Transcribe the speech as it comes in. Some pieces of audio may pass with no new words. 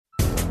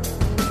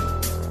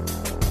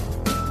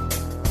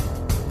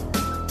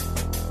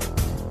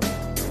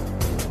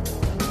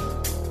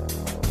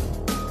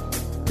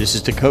This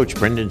is the coach,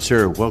 Brendan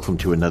Suhr. Welcome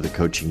to another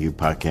Coaching You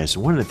podcast.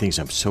 And one of the things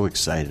I'm so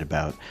excited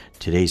about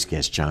today's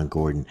guest, Jon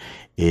Gordon,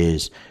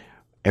 is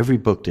every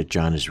book that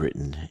Jon has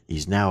written.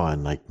 He's now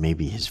on like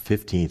maybe his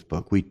 15th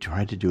book. We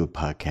try to do a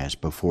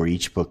podcast before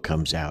each book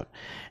comes out.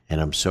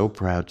 And I'm so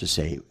proud to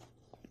say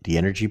The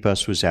Energy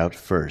Bus was out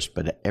first,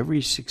 but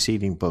every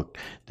succeeding book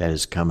that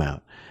has come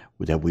out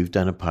that we've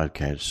done a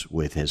podcast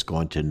with has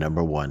gone to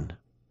number one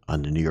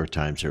on the New York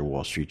Times or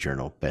Wall Street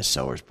Journal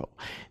bestsellers book.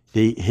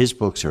 His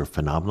books are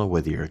phenomenal,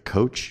 whether you're a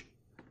coach,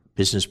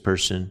 business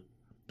person,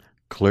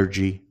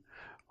 clergy,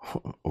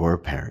 or a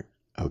parent,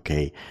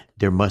 okay?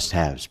 They're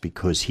must-haves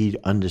because he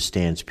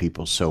understands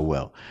people so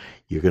well.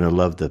 You're going to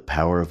love The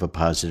Power of a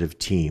Positive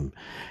Team.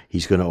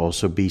 He's going to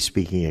also be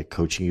speaking at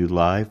Coaching You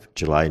Live,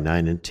 July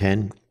 9 and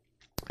 10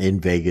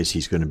 in Vegas.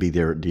 He's going to be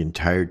there the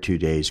entire 2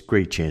 days.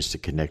 Great chance to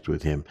connect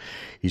with him.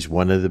 He's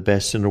one of the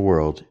best in the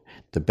world.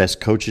 The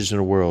best coaches in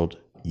the world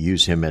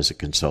use him as a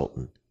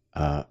consultant.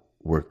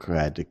 We're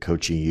glad to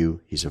Coaching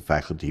You. He's a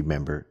faculty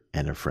member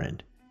and a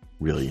friend.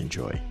 Really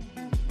enjoy.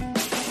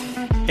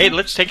 Hey,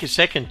 let's take a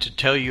second to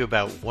tell you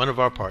about one of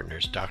our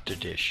partners, Dr.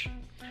 Dish.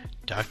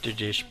 Dr.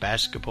 Dish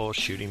basketball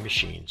shooting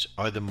machines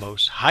are the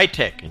most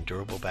high-tech and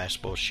durable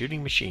basketball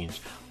shooting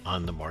machines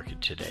on the market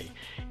today.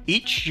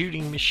 Each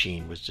shooting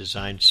machine was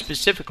designed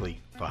specifically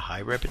for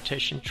high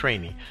repetition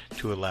training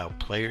to allow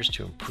players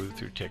to improve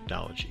through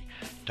technology.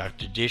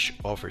 Dr. Dish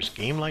offers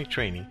game-like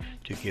training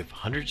to give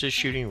hundreds of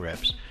shooting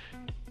reps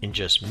in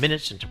just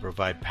minutes and to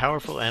provide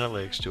powerful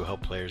analytics to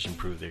help players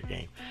improve their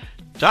game.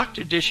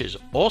 Dr. Dish has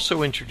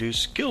also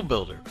introduced Skill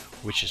Builder,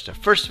 which is the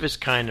first of its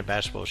kind in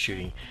basketball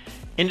shooting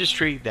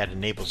industry that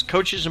enables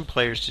coaches and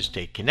players to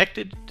stay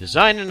connected,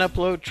 design and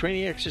upload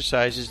training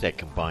exercises that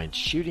combine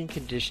shooting,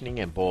 conditioning,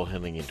 and ball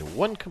handling into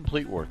one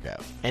complete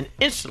workout, and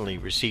instantly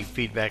receive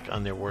feedback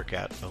on their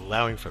workout,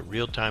 allowing for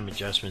real-time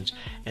adjustments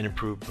and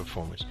improved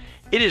performance.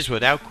 It is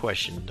without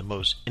question the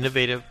most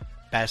innovative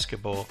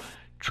basketball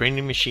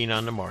training machine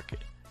on the market.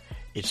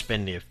 It's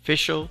been the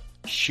official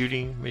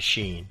shooting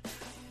machine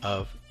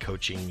of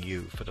Coaching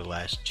You for the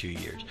last 2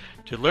 years.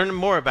 To learn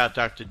more about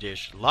Dr.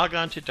 Dish, log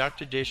on to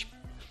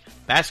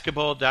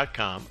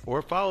drdishbasketball.com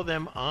or follow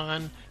them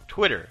on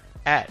Twitter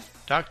at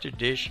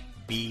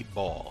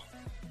drdishbball.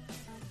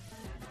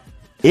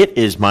 It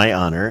is my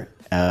honor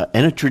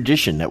and a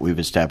tradition that we've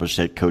established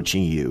at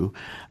Coaching You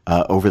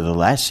over the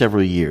last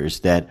several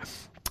years that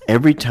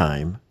every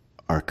time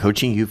our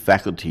Coaching You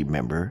faculty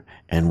member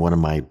and one of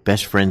my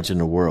best friends in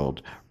the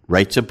world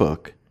writes a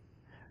book,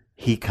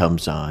 he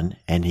comes on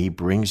and he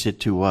brings it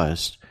to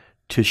us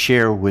to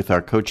share with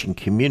our coaching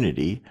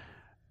community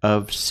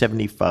of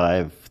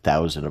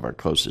 75,000 of our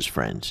closest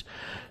friends.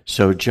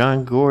 So,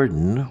 Jon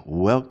Gordon,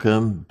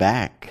 welcome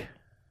back.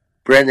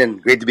 Brendan,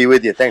 great to be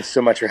with you. Thanks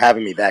so much for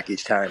having me back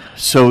each time.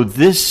 So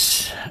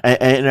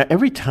and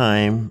every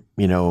time,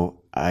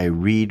 I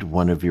read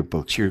one of your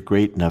books, you're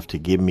great enough to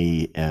give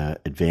me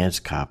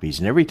advanced copies.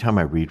 And every time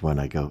I read one,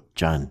 I go,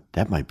 Jon,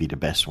 that might be the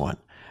best one.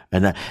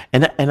 And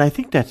I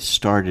think that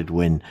started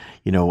when,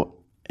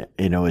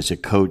 as a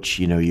coach,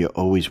 you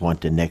always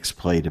want the next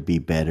play to be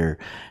better.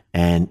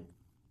 And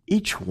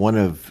each one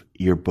of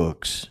your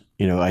books,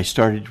 I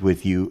started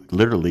with you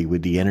literally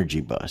with the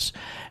Energy Bus.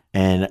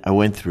 And I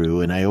went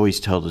through, and I always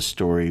tell the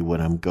story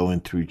when I'm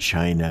going through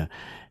China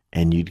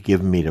and you'd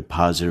given me the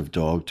Positive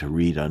Dog to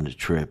read on the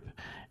trip.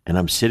 And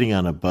I'm sitting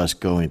on a bus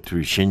going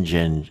through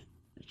Shenzhen,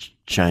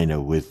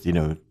 China with,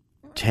 10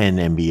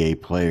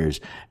 NBA players,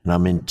 and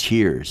I'm in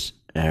tears.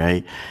 All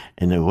right.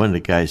 And then one of the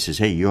guys says,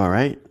 "Hey, you all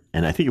right?"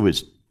 And I think it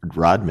was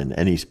Rodman.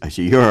 And I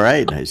said, "You all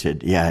right?" And I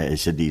said, "Yeah." I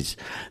said, the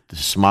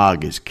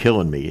smog is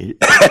killing me.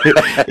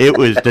 It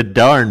was the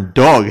darn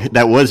dog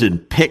that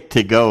wasn't picked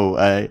to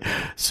go.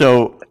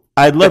 So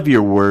I love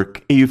your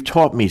work. You've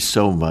taught me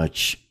so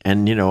much.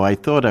 And, I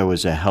thought I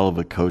was a hell of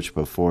a coach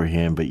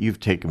beforehand, but you've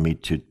taken me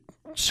to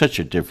such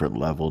a different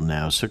level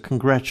now. So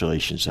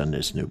congratulations on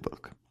this new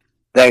book.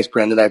 Thanks,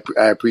 Brendan. I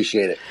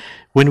appreciate it.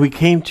 When we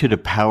came to The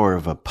Power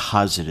of a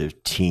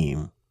Positive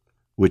Team,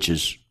 which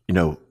is,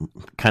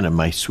 kind of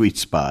my sweet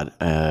spot,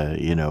 why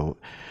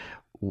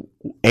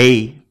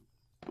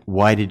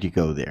did you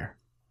go there?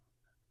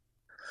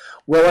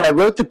 Well, when I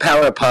wrote The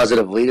Power of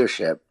Positive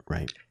Leadership,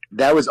 right,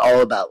 that was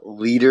all about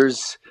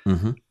leaders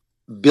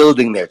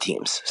building their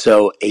teams.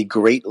 So a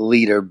great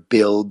leader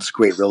builds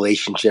great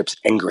relationships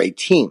and great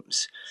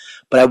teams.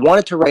 But I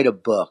wanted to write a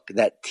book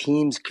that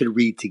teams could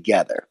read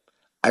together.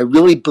 I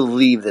really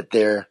believe that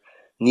there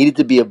needed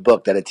to be a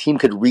book that a team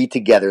could read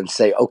together and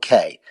say,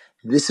 okay,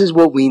 this is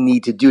what we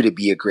need to do to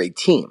be a great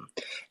team.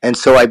 And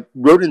so I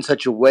wrote in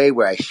such a way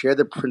where I share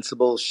the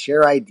principles,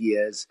 share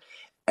ideas,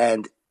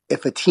 and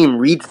if a team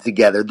reads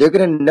together, they're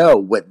going to know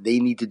what they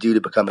need to do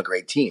to become a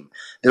great team.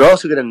 They're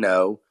also going to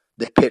know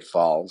the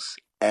pitfalls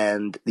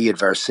and the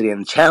adversity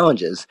and the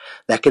challenges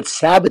that could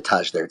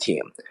sabotage their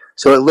team.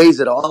 So it lays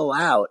it all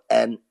out,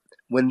 and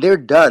when they're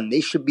done, they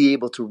should be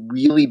able to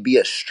really be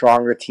a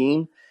stronger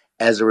team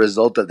as a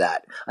result of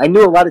that. I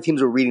knew a lot of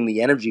teams were reading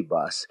the Energy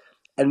Bus,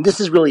 and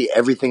this is really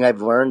everything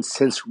I've learned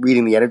since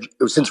writing the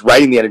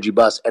Energy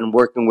Bus and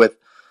working with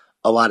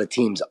a lot of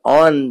teams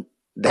on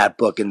that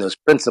book and those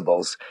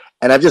principles.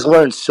 And I've just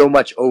learned so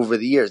much over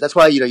the years. That's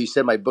why, you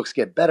said my books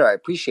get better. I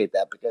appreciate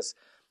that because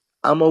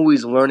I'm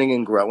always learning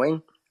and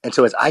growing. And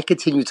so as I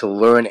continue to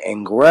learn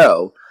and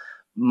grow,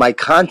 my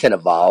content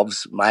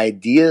evolves, my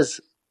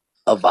ideas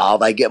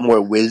evolve. I get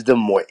more wisdom,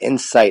 more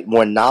insight,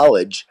 more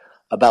knowledge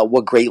about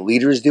what great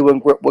leaders do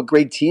and what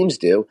great teams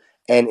do.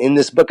 And in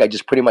this book, I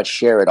just pretty much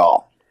share it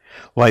all.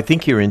 Well, I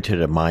think you're into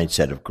the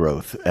mindset of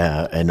growth,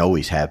 and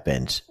always have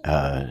been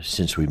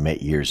since we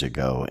met years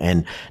ago.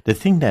 And the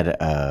thing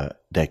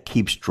that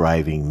keeps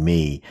driving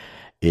me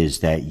is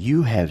that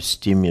you have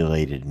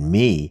stimulated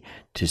me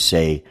to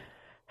say,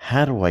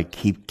 how do I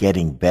keep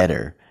getting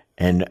better?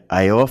 And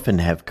I often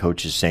have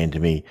coaches saying to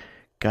me,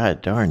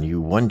 God darn,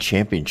 you won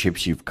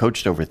championships. You've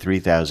coached over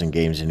 3,000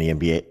 games in the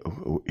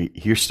NBA.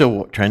 You're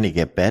still trying to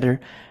get better.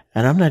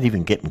 And I'm not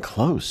even getting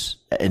close.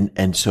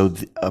 And so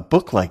a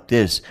book like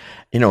this,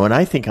 and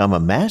I think I'm a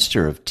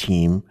master of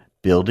team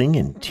building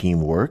and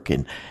teamwork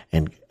and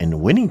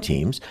winning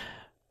teams.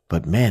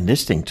 But man,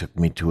 this thing took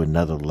me to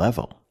another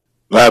level.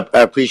 Well,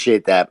 I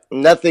appreciate that.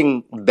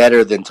 Nothing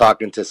better than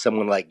talking to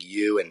someone like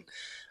you and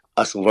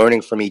us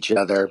learning from each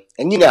other.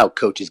 And how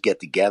coaches get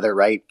together,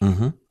 right?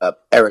 Mm-hmm.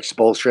 Eric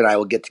Spoelstra and I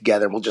will get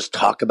together and we'll just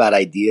talk about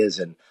ideas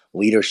and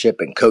leadership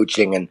and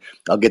coaching. And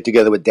I'll get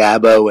together with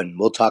Dabo and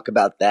we'll talk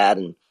about that.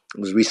 And it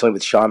was recently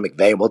with Sean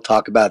McVay. We'll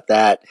talk about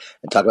that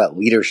and talk about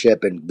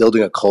leadership and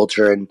building a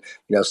culture and,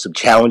 some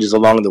challenges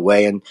along the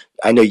way. And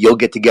I know you'll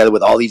get together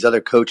with all these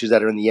other coaches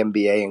that are in the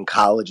NBA and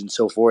college and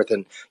so forth.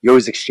 And you're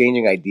always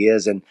exchanging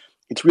ideas. And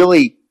it's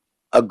really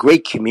a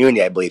great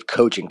community, I believe,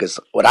 coaching, because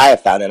what I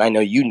have found, and I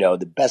know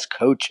the best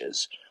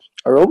coaches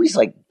are always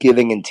like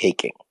giving and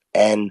taking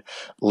and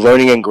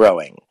learning and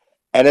growing.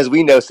 And as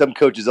we know, some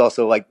coaches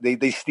also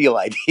they steal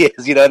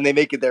ideas, and they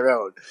make it their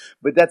own.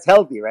 But that's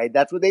healthy, right?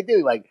 That's what they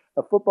do. Like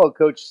a football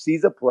coach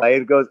sees a play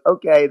and goes,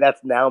 okay,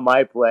 that's now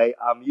my play.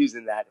 I'm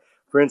using that.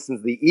 For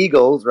instance, the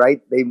Eagles,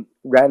 right? They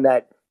ran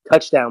that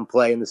touchdown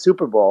play in the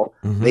Super Bowl.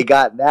 Mm-hmm. They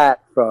got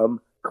that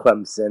from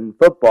Clemson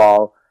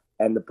football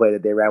and the play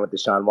that they ran with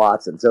Deshaun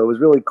Watson. So it was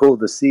really cool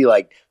to see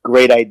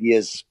great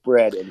ideas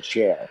spread and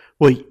share.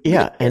 Well,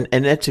 yeah, and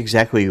that's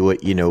exactly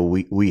what,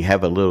 we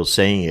have a little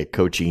saying at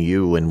Coaching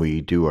You when we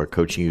do our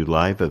Coaching You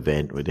live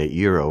event that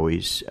you're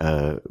always,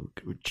 kind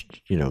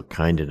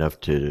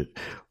enough to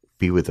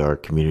be with our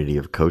community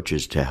of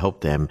coaches to help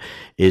them,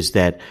 is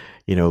that,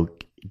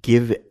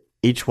 give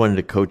each one of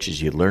the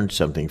coaches you learned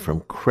something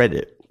from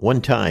credit one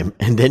time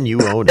and then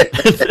you own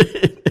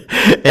it.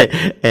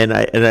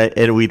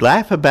 and we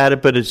laugh about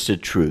it, but it's the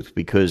truth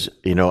because,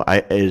 I'm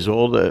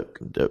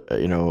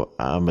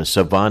a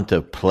savant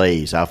of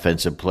plays,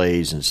 offensive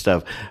plays and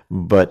stuff,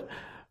 but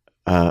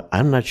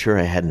I'm not sure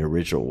I had an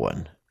original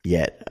one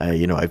yet.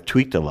 I've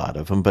tweaked a lot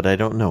of them, but I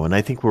don't know. And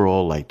I think we're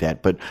all like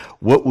that. But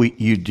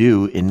what you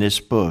do in this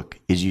book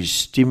is you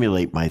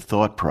stimulate my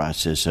thought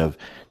process of,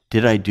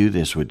 did I do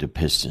this with the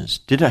Pistons?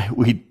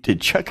 Did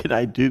Chuck and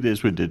I do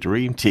this with the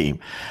Dream Team?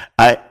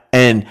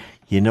 And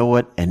you know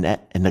what? And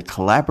the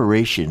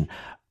collaboration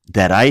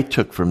that I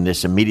took from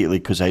this immediately,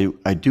 because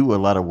I do a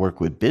lot of work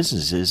with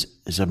businesses,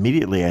 is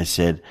immediately I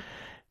said,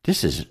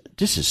 this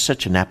is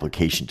such an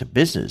application to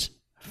business.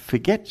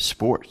 Forget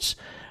sports.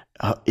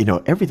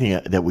 Everything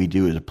that we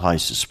do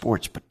applies to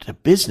sports, but to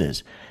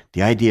business,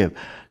 the idea of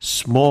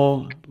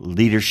small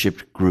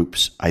leadership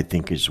groups, I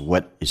think, is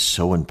what is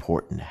so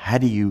important. How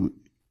do you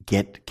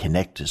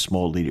connect to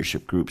small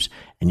leadership groups,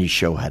 and you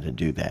show how to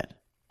do that?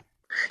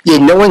 Yeah,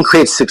 no one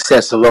creates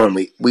success alone.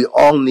 We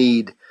all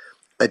need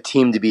a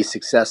team to be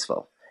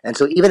successful. And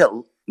so even it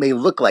may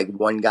look like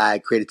one guy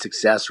created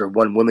success or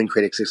one woman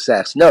created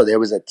success. No, there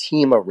was a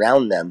team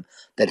around them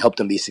that helped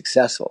them be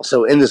successful.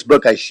 So in this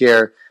book, I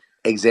share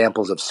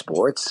examples of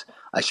sports.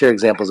 I share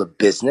examples of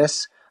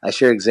business. I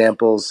share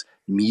examples,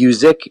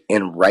 music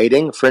and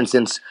writing. For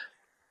instance,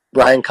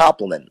 Brian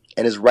Koppelman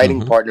and his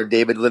writing partner,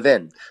 David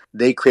Levin.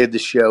 They created the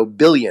show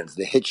Billions,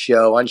 the hit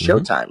show on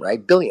Showtime,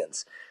 right?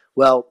 Billions.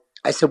 Well,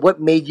 I said, what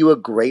made you a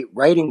great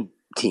writing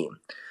team?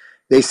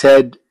 They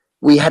said,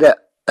 we had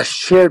a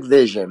shared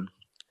vision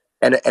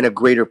and a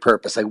greater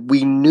purpose.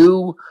 We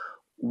knew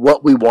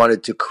what we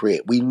wanted to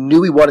create. We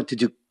knew we wanted to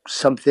do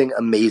something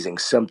amazing,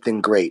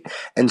 something great.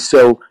 And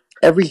so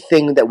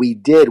everything that we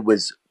did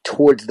was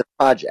towards the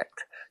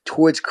project,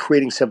 towards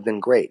creating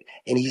something great.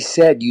 And he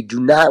said, you do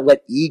not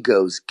let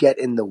egos get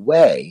in the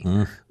way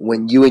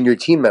when you and your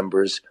team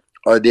members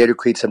are there to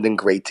create something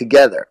great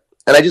together.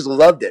 And I just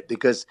loved it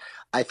because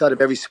I thought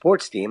of every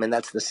sports team, and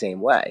that's the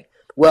same way.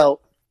 Well,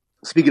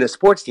 speaking of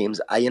sports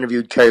teams, I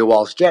interviewed Kerry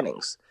Walsh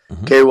Jennings.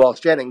 Kerry Walsh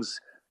Jennings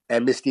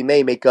and Misty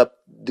May make up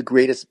the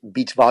greatest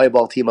beach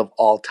volleyball team of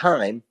all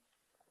time.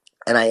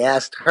 And I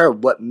asked her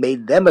what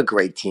made them a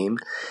great team.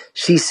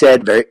 She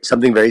said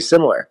something very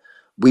similar.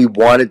 We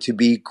wanted to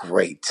be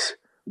great.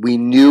 We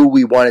knew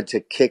we wanted to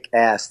kick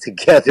ass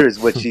together is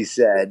what she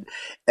said.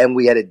 And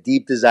we had a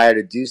deep desire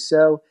to do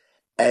so.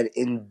 And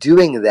in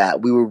doing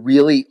that, we were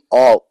really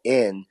all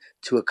in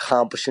to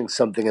accomplishing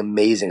something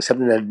amazing,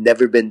 something that had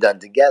never been done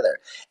together.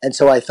 And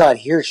so I thought,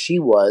 here she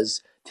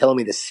was telling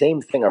me the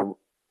same thing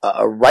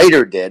a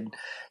writer did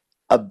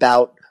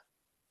about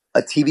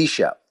a TV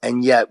show.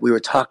 And yet we were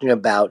talking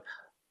about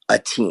a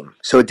team.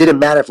 So it didn't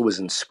matter if it was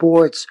in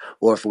sports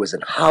or if it was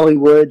in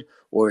Hollywood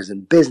or it was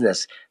in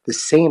business. The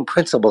same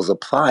principles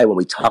apply when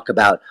we talk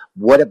about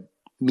what it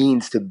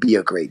means to be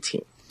a great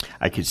team.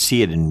 I could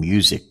see it in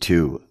music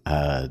too,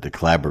 the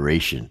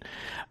collaboration,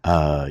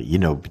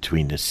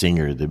 between the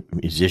singer, the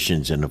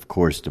musicians, and of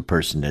course the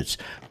person that's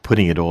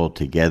putting it all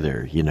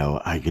together.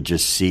 I could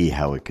just see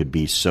how it could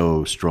be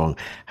so strong,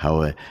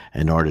 how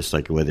an artist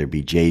like whether it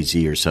be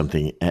Jay-Z or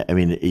something, I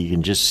mean, you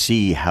can just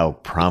see how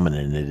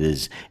prominent it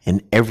is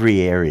in every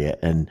area.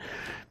 And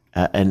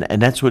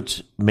that's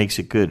what makes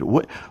it good.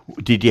 What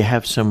did you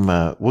have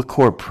what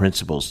core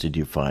principles did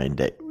you find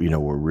that,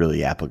 were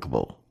really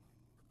applicable?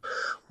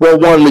 Well,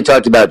 one, we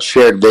talked about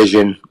shared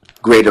vision,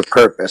 greater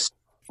purpose.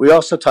 We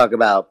also talk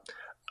about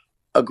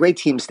a great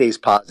team stays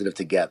positive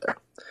together.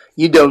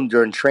 You don't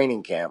during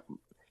training camp.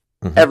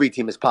 Mm-hmm. Every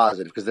team is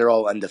positive because they're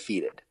all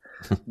undefeated.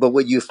 But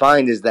what you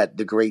find is that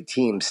the great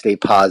teams stay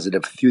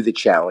positive through the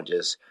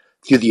challenges,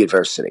 through the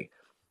adversity.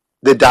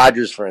 The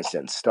Dodgers, for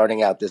instance,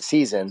 starting out this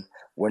season,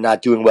 were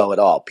not doing well at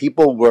all.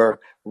 People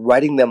were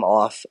writing them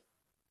off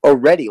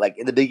already, like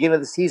in the beginning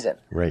of the season.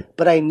 Right.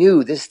 But I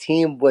knew this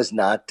team was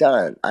not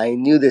done. I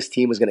knew this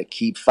team was going to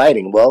keep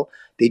fighting. Well,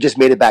 they just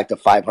made it back to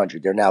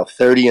 500. They're now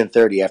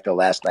 30-30 after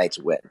last night's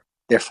win.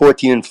 They're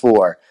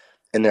 14-4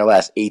 in their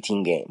last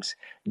 18 games.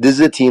 This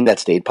is a team that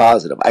stayed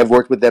positive. I've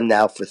worked with them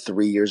now for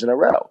 3 years in a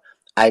row.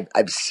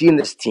 I've seen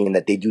this team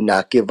that they do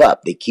not give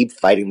up. They keep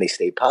fighting. They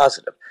stay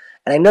positive.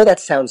 And I know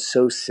that sounds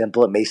so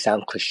simple. It may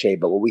sound cliche,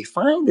 but what we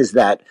find is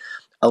that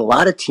a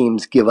lot of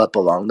teams give up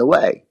along the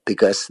way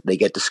because they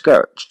get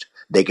discouraged.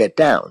 They get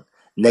down.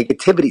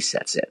 Negativity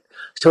sets in.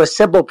 So a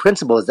simple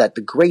principle is that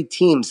the great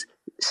teams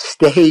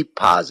stay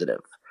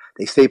positive.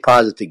 They stay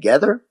positive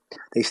together.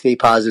 They stay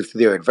positive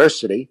through their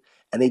adversity.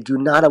 And they do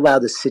not allow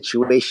the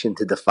situation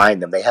to define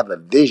them. They have a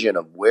vision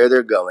of where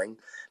they're going.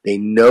 They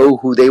know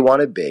who they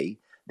want to be.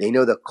 They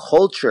know the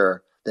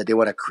culture that they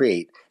want to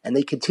create. And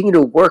they continue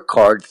to work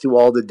hard through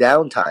all the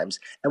downtimes.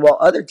 And while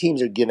other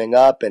teams are giving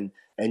up and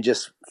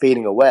just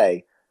fading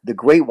away, the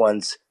great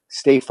ones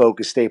stay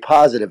focused, stay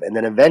positive, and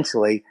then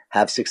eventually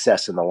have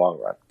success in the long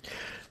run.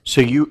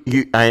 So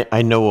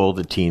I know all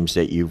the teams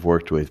that you've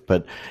worked with,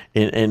 but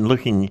in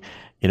looking,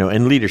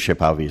 and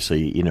leadership,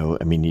 obviously,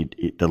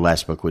 the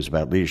last book was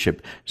about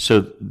leadership.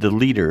 So the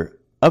leader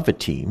of a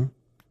team,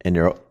 and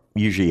there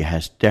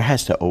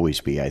has to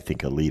always be, I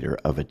think, a leader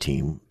of a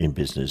team in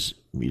business,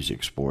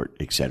 music, sport,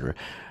 etc.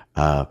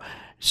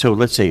 So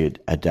let's say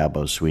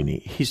Dabo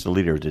Swinney, he's the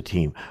leader of the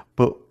team,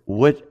 but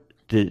what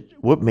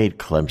made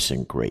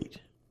Clemson great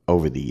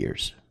over the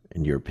years,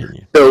 in your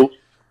opinion? So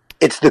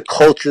it's the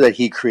culture that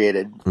he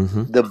created,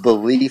 the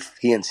belief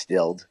he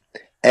instilled,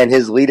 and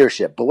his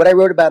leadership. But what I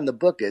wrote about in the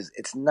book is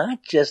it's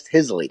not just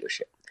his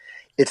leadership.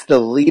 It's the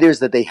leaders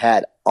that they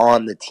had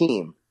on the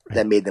team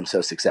that made them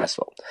so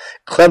successful.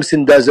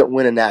 Clemson doesn't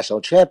win a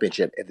national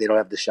championship if they don't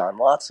have Deshaun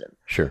Watson.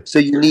 Sure. So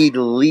you need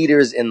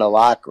leaders in the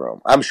locker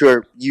room. I'm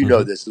sure you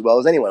know this as well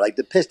as anyone. Like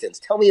the Pistons.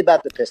 Tell me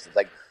about the Pistons.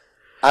 Like,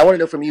 I want to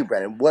know from you,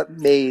 Brennan, what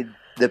made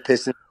the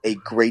Pistons a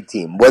great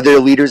team? Were there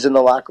leaders in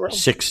the locker room?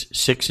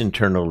 Six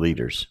internal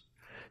leaders.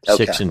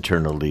 Okay. 6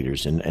 internal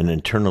leaders, and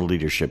internal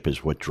leadership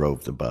is what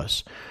drove the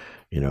bus,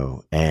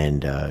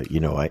 and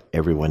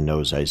everyone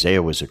knows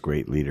Isaiah was a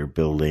great leader.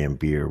 Bill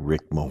Laimbeer,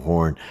 Rick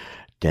Mahorn,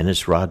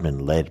 Dennis Rodman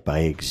led by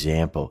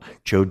example.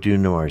 Joe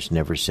Dumars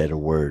never said a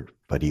word,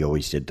 but he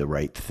always did the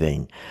right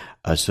thing.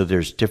 So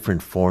there's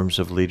different forms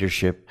of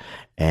leadership,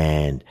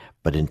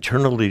 but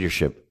internal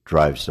leadership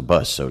drives the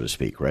bus, so to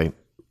speak, right?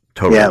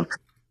 Totally. Yeah.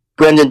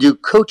 Brendan, do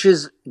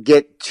coaches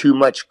get too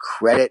much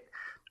credit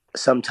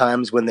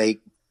sometimes when they,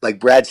 like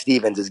Brad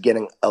Stevens is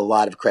getting a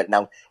lot of credit.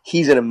 Now,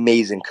 he's an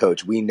amazing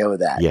coach. We know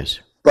that.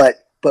 Yes.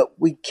 But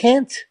we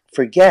can't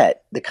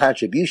forget the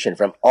contribution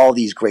from all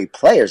these great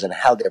players and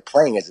how they're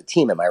playing as a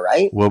team. Am I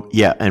right? Well,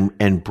 yeah.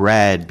 And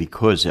Brad,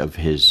 because of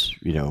his,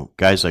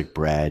 guys like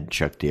Brad,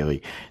 Chuck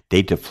Daly,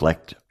 they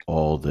deflect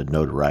all the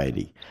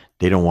notoriety.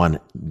 They don't want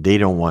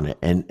it.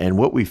 And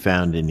what we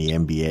found in the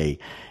NBA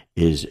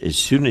is as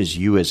soon as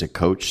you as a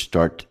coach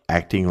start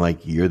acting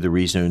like you're the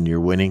reason you're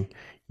winning,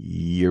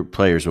 your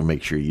players will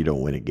make sure you don't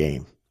win a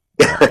game.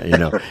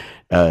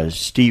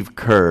 Steve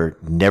Kerr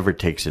never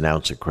takes an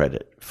ounce of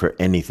credit for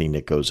anything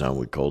that goes on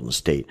with Golden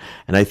State.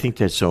 And I think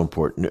that's so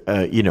important.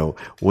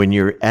 When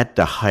you're at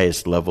the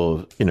highest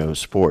level of,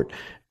 sport,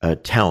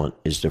 talent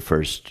is the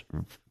first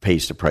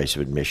pays the price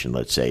of admission,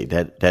 let's say.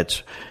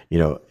 That's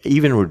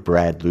even with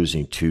Brad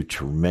losing 2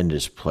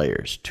 tremendous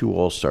players, 2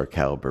 all-star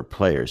caliber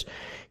players,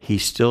 he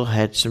still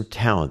had some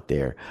talent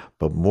there.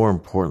 But more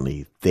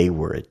importantly, they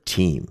were a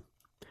team.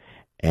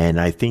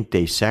 And I think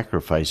they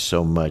sacrificed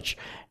so much,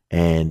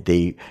 and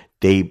they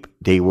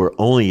were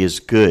only as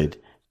good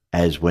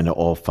as when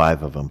all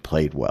 5 of them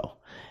played well.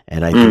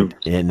 And I think,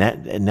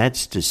 and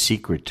that's the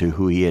secret to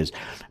who he is.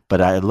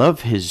 But I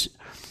love his,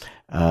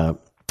 I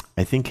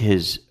think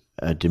his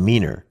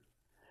demeanor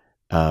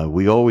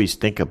we always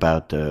think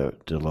about the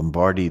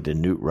Lombardi, the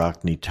Newt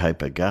Rockne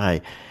type of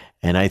guy.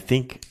 And I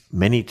think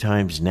many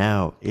times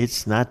now,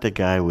 it's not the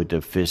guy with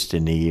the fist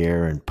in the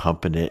air and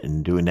pumping it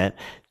and doing that.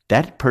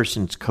 That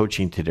person's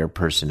coaching to their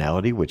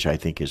personality, which I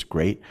think is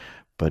great.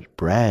 But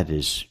Brad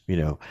is,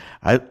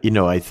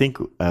 I think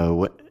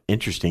what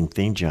interesting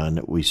thing, John,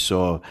 that we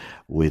saw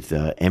with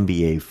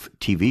NBA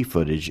TV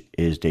footage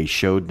is they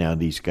showed now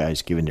these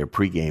guys giving their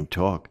pregame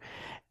talk.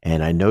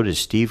 And I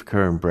noticed Steve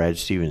Kerr and Brad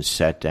Stevens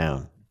sat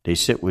down. They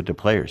sit with the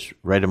players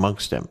right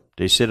amongst them.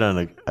 They sit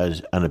on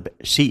a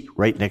seat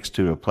right next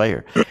to the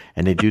player,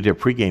 and they do their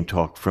pregame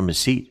talk from a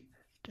seat,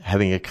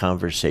 having a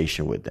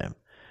conversation with them.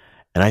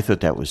 And I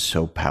thought that was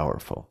so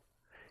powerful.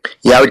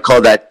 Yeah, I would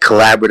call that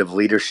collaborative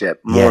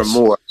leadership. More and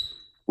more,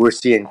 we're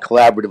seeing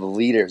collaborative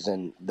leaders,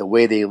 and the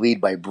way they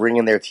lead by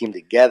bringing their team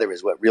together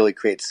is what really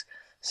creates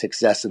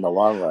success in the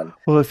long run.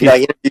 Well,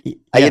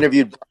 I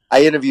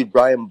interviewed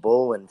Brian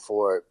Bowen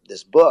for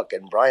this book,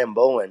 and Brian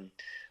Bowen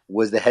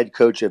was the head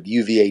coach of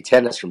UVA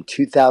tennis from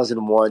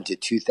 2001 to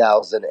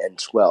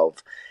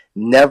 2012.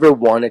 Never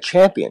won a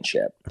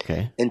championship.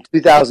 Okay. In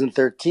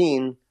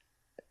 2013,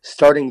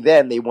 starting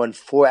then, they won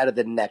 4 out of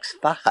the next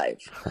 5.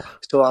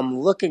 So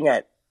I'm looking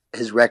at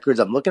his records.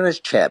 I'm looking at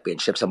his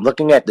championships. I'm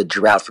looking at the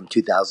drought from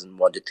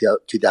 2001 to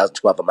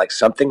 2012. I'm like,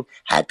 something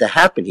had to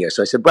happen here.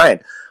 So I said,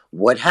 Brian,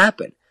 what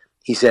happened?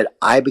 He said,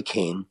 I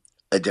became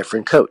a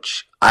different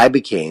coach. I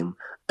became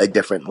a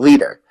different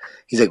leader.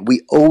 He's like,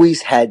 we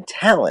always had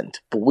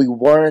talent, but we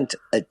weren't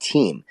a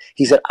team.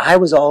 He said, I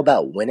was all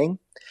about winning,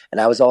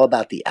 and I was all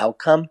about the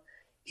outcome.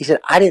 He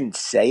said, I didn't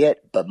say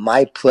it, but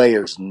my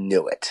players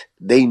knew it.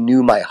 They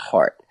knew my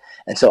heart.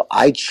 And so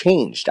I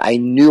changed. I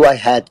knew I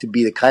had to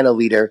be the kind of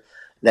leader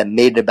that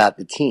made it about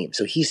the team.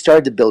 So he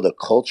started to build a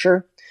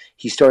culture.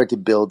 He started to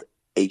build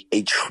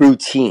a true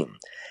team.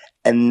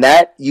 And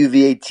that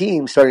UVA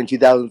team, starting in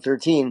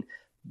 2013,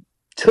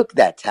 took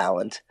that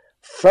talent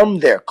from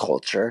their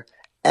culture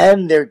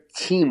and their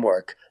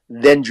teamwork,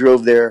 then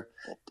drove their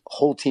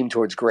whole team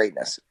towards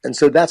greatness. And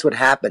so that's what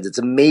happens. It's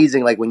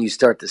amazing, like when you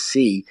start to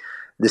see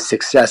the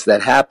success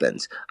that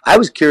happens. I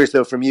was curious,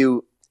 though, from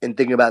you in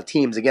thinking about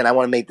teams. Again, I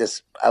want to make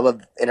this, I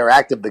love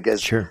interactive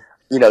because, sure.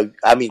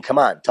 Come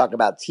on, talk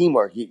about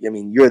teamwork.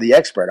 You're the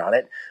expert on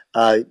it.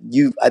 I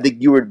think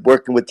you were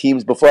working with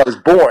teams before I was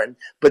born,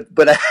 but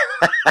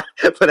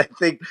I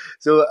think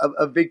so.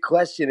 A big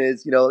question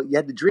is, you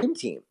had the dream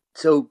team.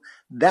 So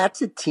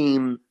that's a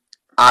team,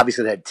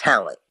 obviously, that had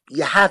talent.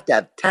 You have to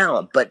have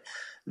talent, but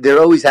there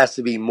always has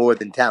to be more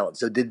than talent.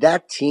 So did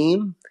that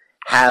team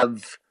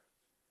have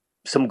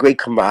some great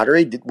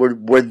camaraderie?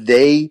 Were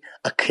they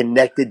a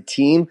connected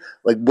team?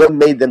 Like, what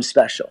made them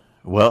special?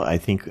 Well, I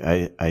think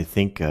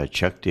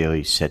Chuck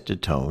Daly set the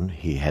tone.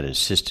 He had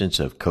assistance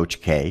of Coach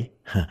K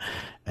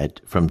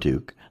from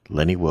Duke,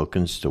 Lenny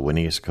Wilkins, the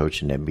winningest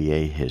coach in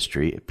NBA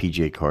history,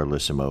 PJ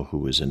Carlissimo, who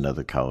was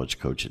another college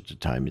coach at the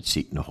time at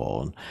Seton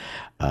Hall,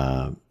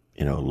 and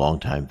a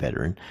longtime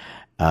veteran.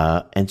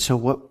 And so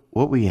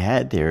what we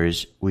had there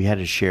is we had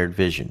a shared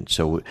vision.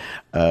 So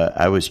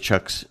I was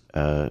Chuck's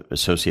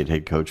associate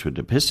head coach with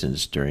the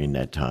Pistons during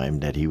that time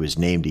that he was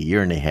named a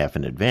year and a half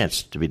in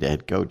advance to be the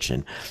head coach.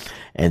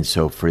 And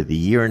so for the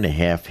year and a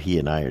half he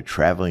and I are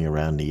traveling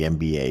around the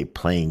NBA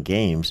playing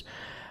games,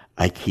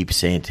 I keep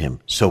saying to him,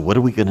 so what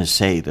are we going to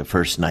say the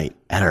first night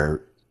at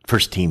our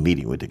first team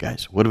meeting with the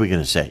guys? What are we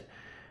going to say?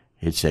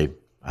 He'd say,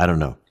 I don't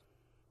know.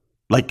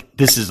 Like,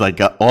 this is like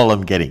all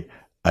I'm getting.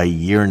 A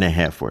year and a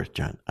half worth,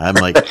 John. I'm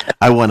like,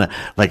 I want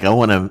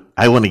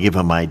to give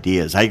him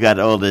ideas. I got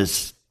all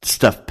this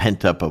stuff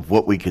pent up of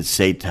what we could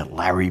say to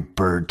Larry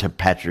Bird, to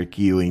Patrick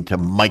Ewing, to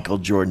Michael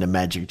Jordan, to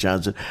Magic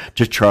Johnson,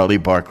 to Charlie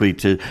Barkley,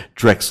 to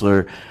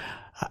Drexler,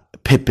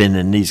 Pippen,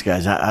 and these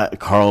guys.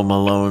 Karl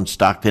Malone,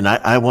 Stockton.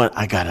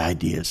 I got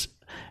ideas,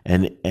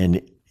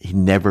 and he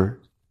never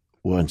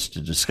wants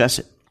to discuss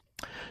it.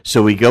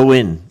 So we go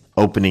in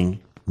opening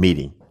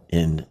meeting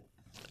in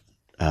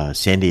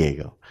San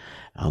Diego.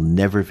 I'll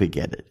never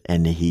forget it.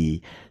 And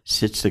he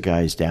sits the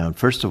guys down.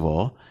 First of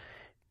all,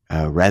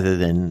 rather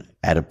than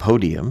at a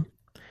podium,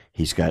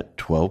 he's got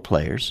 12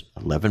 players,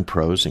 11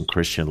 pros, and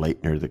Christian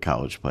Laettner, the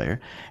college player.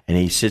 And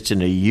he sits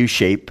in a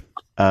U-shape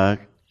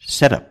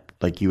setup,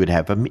 like you would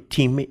have a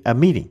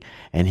meeting.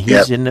 And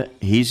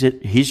he's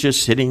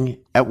just sitting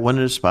at one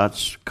of the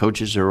spots.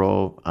 Coaches are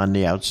all on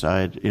the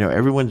outside.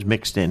 Everyone's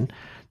mixed in.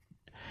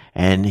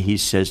 And he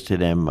says to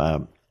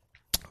them,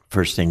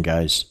 first thing,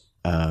 guys,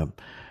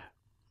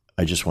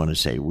 I just want to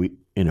say,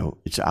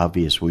 it's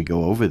obvious we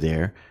go over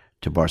there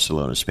to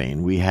Barcelona,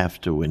 Spain. We have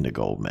to win the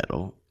gold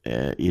medal,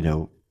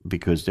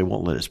 because they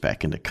won't let us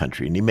back in the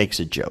country. And he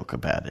makes a joke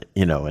about it,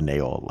 and they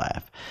all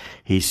laugh.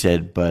 He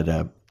said,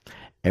 but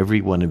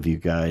every one of you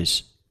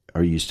guys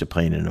are used to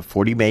playing in a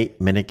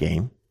 40-minute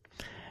game.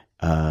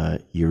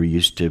 You're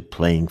used to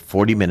playing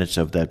 40 minutes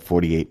of that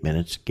 48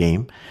 minutes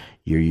game.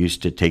 You're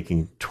used to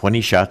taking 20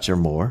 shots or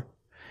more.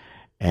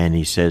 And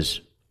he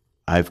says,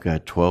 I've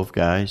got 12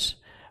 guys.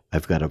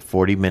 I've got a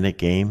 40-minute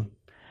game,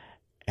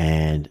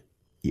 and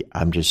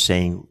I'm just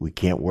saying we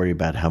can't worry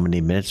about how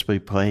many minutes we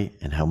play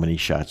and how many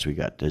shots we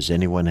got. Does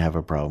anyone have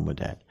a problem with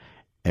that?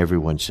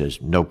 Everyone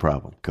says, no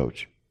problem,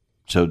 coach.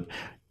 So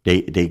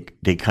they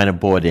kind of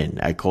bought in.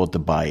 I call it the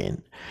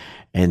buy-in.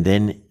 And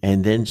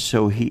then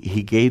so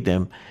he gave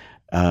them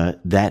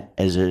that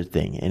as a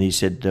thing. And he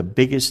said the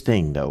biggest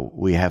thing, though,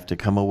 we have to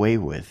come away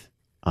with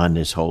on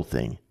this whole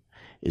thing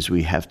is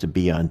we have to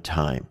be on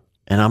time.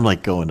 And I'm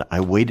like going, I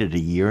waited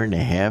 1.5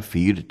 years for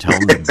you to tell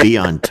me to be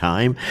on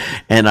time.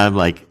 And I'm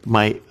like,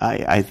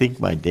 I think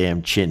my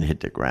damn chin hit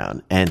the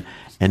ground. And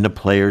the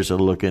players are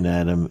looking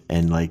at him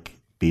and like,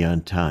 be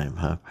on time,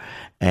 huh?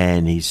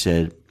 And he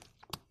said,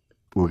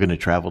 we're going to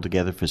travel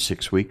together for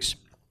 6 weeks.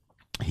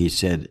 He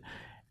said,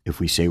 if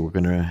we say we're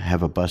going to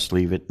have a bus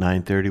leave at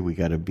 9:30, we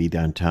got to be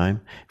on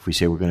time. If we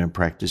say we're going to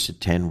practice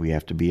at 10, we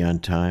have to be on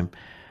time.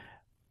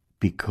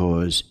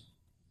 Because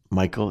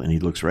Michael, and he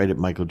looks right at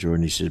Michael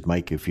Jordan, he says,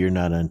 Mike, if you're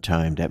not on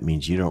time, that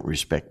means you don't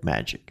respect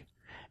Magic.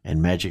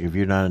 And Magic, if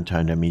you're not on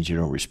time, that means you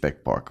don't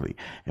respect Barkley.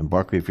 And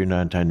Barkley, if you're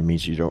not on time, that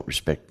means you don't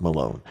respect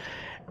Malone.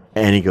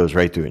 And he goes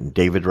right through it. And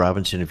David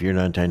Robinson, if you're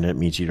not on time, that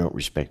means you don't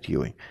respect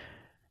Ewing.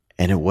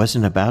 And it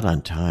wasn't about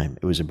on time.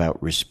 It was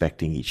about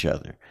respecting each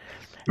other.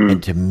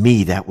 And to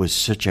me, that was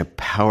such a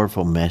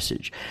powerful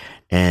message.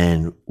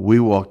 And we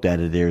walked out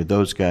of there,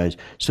 those guys.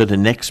 So the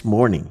next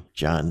morning,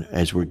 John,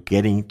 as we're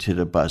getting to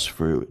the bus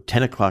for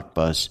 10 o'clock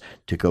bus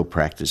to go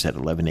practice at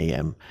 11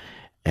 a.m.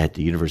 at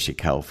the University of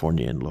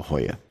California in La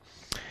Jolla,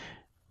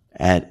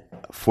 at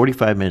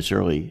 45 minutes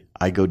early,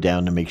 I go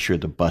down to make sure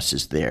the bus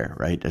is there,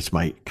 right? That's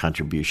my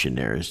contribution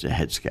there as the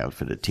head scout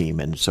for the team.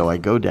 And so I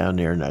go down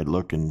there and I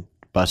look and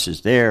the bus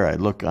is there. I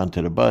look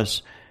onto the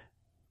bus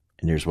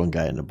and there's one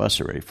guy on the bus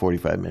already,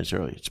 45 minutes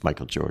early. It's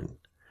Michael Jordan.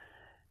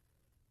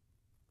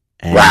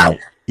 And wow.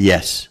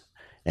 Yes.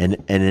 And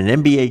in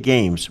NBA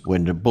games,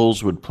 when the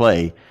Bulls would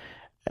play,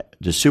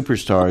 the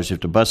superstars,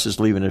 if the bus is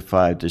leaving at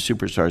 5, the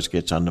superstars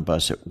gets on the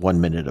bus at 1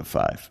 minute of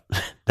 5.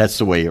 That's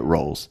the way it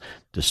rolls.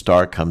 The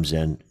star comes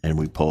in and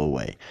we pull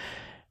away.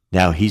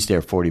 Now he's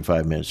there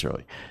 45 minutes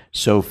early.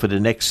 So for the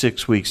next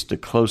 6 weeks, the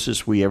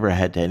closest we ever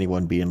had to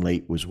anyone being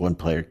late was one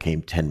player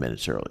came 10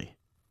 minutes early.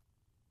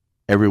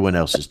 Everyone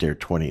else is there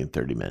 20 and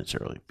 30 minutes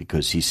early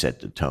because he set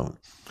the tone.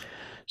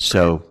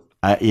 So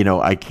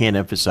I can't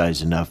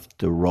emphasize enough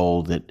the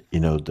role that,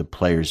 the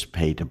players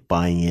play to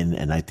buying in.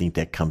 And I think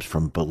that comes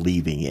from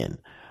believing in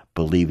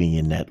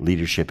that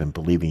leadership and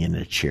believing in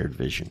that shared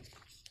vision.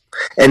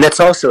 And that's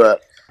also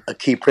a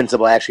key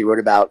principle I actually wrote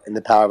about in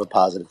The Power of a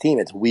Positive Team.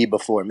 It's we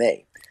before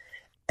me.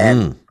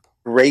 And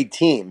great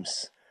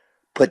teams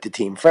put the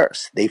team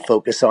first. They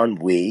focus on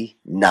we,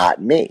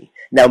 not me.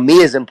 Now, me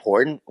is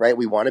important, right?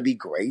 We want to be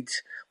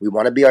great. We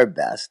want to be our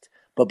best.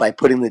 But by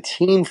putting the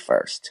team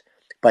first,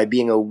 by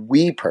being a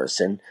we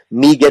person,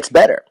 me gets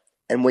better.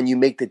 And when you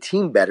make the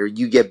team better,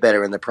 you get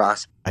better in the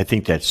process. I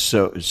think that's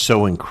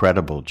so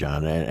incredible,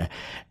 John.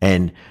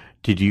 And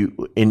did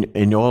you,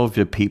 in all of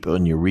the people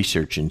in your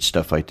research and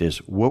stuff like this,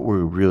 what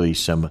were really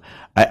some?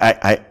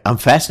 I'm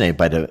fascinated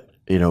by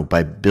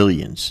by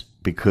Billions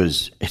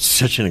because it's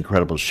such an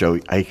incredible show.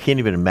 I can't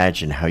even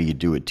imagine how you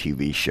do a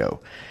TV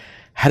show.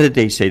 How did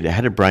they say that?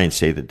 How did Brian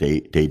say that they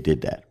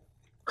did that?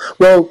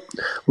 Well,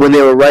 when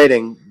they were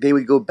writing, they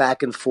would go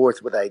back and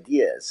forth with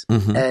ideas.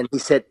 Mm-hmm. And he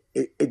said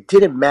it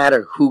didn't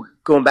matter who,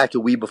 going back to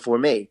we before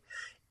me,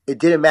 it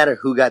didn't matter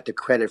who got the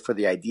credit for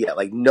the idea.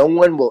 Like, no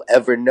one will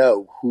ever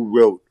know who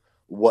wrote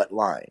what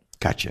line.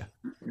 Gotcha.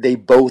 They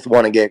both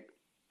want to get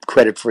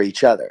credit for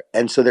each other.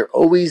 And so they're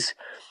always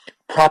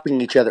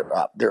propping each other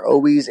up. They're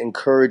always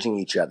encouraging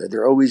each other.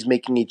 They're always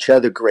making each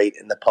other great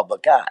in the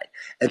public eye.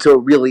 And so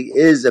it really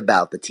is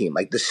about the team.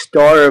 Like, the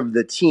star of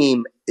the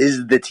team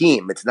is the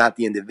team. It's not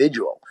the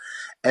individual.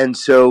 And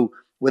so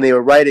when they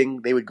were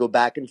writing, they would go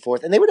back and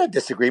forth and they would have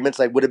disagreements.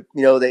 Like,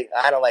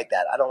 I don't like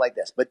that. I don't like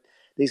this. But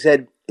they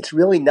said it's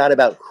really not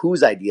about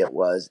whose idea it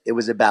was. It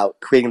was about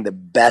creating the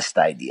best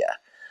idea,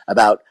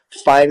 about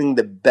finding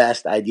the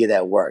best idea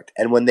that worked.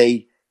 And when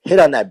they hit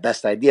on that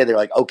best idea, they're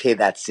like, okay,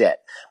 that's it.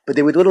 But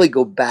they would literally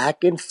go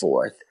back and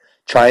forth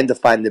trying to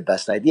find the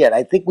best idea. And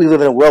I think we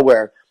live in a world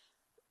where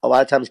a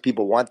lot of times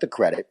people want the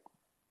credit.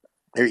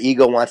 Their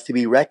ego wants to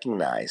be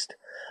recognized.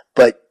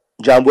 But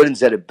John Wooden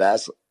said it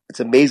best. It's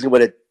amazing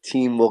what a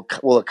team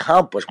will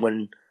accomplish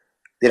when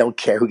they don't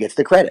care who gets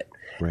the credit.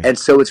 Right. And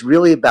so it's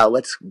really about,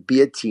 let's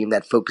be a team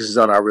that focuses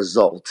on our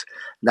result,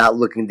 not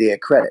looking to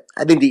get credit.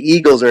 I think the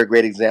Eagles are a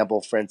great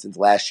example, for instance,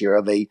 last year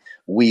of a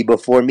we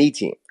before me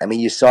team. I mean,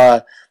 you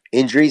saw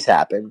injuries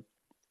happen.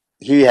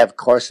 Here you have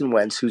Carson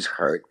Wentz, who's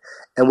hurt.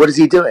 And what is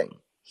he doing?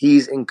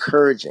 He's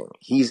encouraging.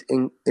 He's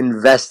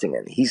investing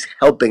in. He's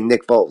helping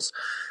Nick Foles,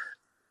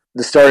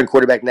 the starting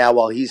quarterback now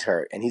while he's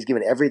hurt. And he's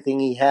given everything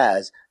he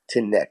has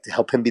to Nick to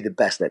help him be the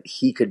best that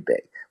he could be.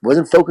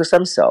 Wasn't focused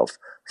on himself,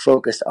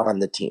 focused on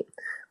the team.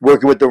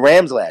 Working with the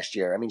Rams last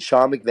year, I mean,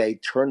 Sean McVay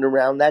turned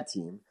around that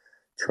team,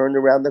 turned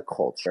around the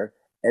culture,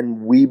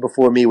 and we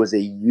before me was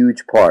a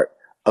huge part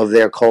of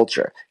their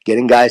culture,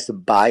 getting guys to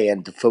buy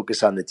in, to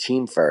focus on the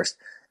team first.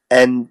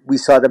 And we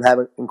saw them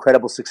have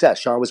incredible success.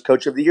 Sean was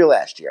coach of the year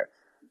last year.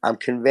 I'm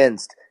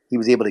convinced he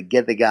was able to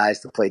get the guys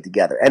to play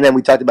together. And then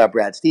we talked about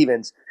Brad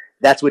Stevens.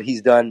 That's what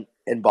he's done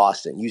in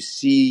Boston. You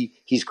see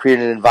he's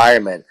created an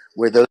environment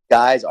where those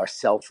guys are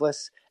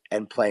selfless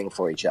and playing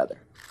for each other.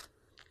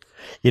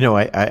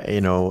 Not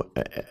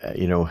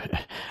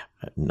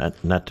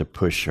to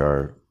push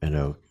our,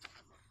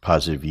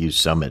 Positive Youth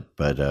Summit,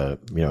 but I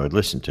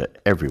listened to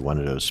every one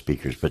of those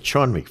speakers. But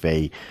Sean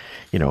McVay,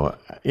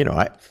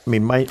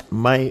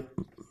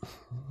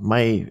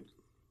 my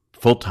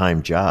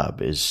full-time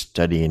job is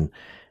studying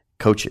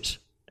coaches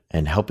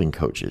and helping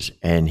coaches,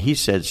 and he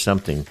said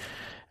something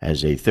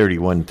as a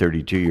 31,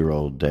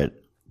 32-year-old that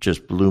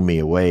just blew me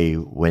away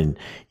when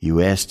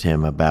you asked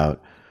him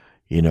about,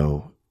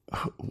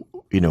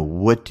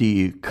 what do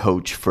you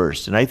coach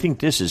first? And I think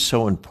this is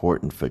so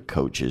important for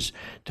coaches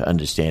to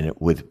understand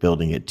it with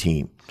building a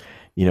team.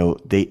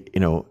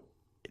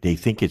 They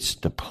think it's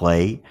the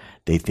play.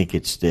 They think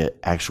it's the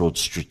actual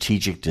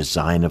strategic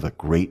design of a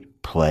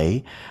great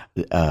play.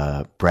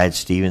 Brad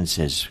Stevens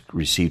has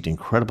received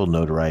incredible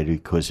notoriety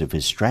because of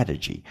his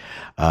strategy.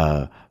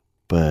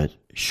 But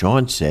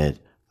Sean said,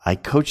 I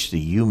coach the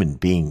human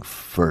being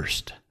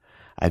first.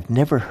 I've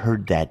never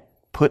heard that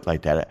put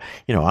like that.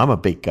 I'm a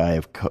big guy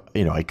of,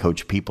 I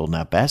coach people,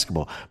 not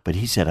basketball, but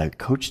he said, I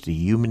coach the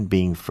human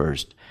being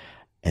first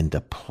and the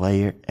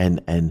player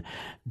and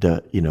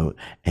the,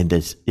 and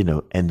this,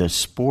 and the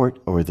sport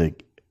or the,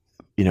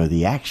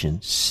 the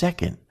action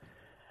second.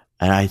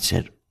 And I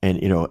said,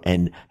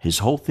 and his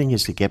whole thing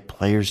is to get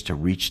players to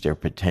reach their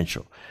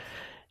potential.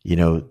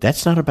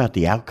 That's not about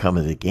the outcome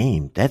of the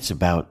game. That's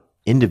about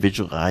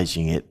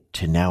individualizing it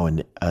to now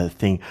a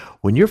thing.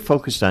 When you're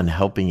focused on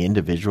helping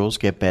individuals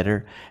get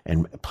better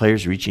and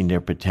players reaching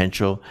their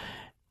potential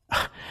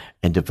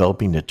and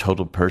developing the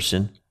total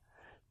person,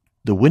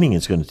 the winning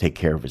is going to take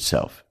care of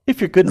itself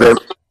if you're good enough,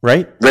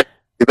 right?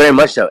 Very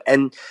much so.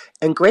 And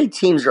great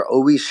teams are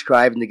always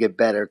striving to get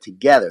better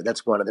together.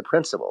 That's one of the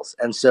principles.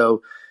 And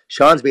so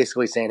Sean's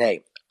basically saying,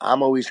 hey,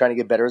 I'm always trying to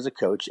get better as a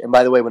coach. And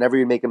by the way, whenever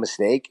you make a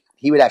mistake,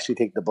 he would actually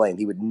take the blame.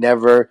 He would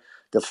never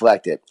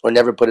deflect it or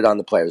never put it on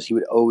the players. He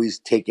would always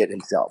take it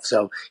himself.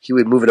 So he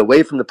would move it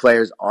away from the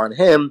players on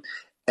him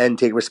and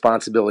take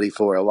responsibility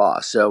for a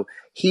loss. So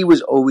he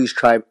was always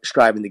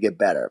striving to get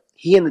better.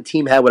 He and the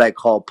team had what I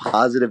call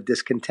positive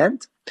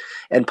discontent.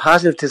 And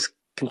positive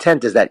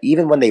discontent is that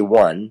even when they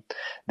won,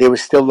 they were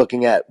still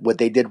looking at what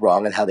they did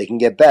wrong and how they can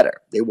get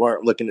better. They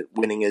weren't looking at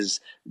winning as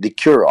the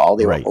cure-all.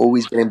 They were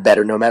always getting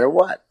better no matter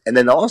what. And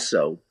then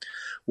also,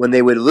 when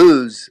they would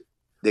lose,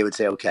 they would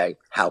say, okay,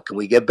 how can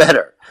we get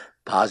better?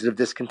 Positive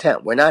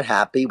discontent. We're not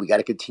happy. We got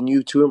to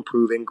continue to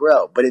improve and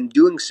grow. But in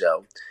doing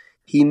so,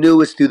 he knew it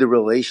was through the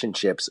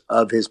relationships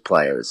of his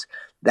players.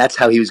 That's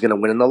how he was going to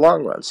win in the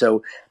long run.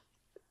 So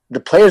the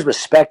players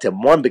respect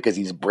him, one, because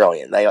he's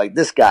brilliant.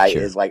 This guy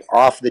is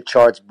off the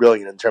charts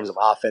brilliant in terms of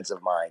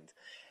offensive mind.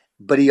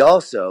 But he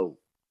also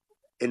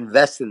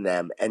invests in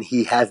them and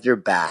he has their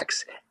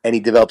backs and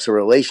he develops a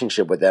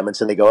relationship with them. And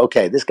so they go,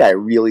 okay, this guy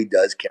really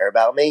does care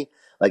about me.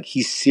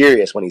 He's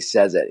serious when he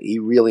says it. He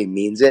really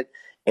means it.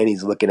 And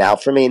he's looking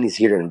out for me, and he's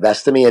here to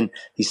invest in me, and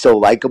he's so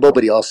likable,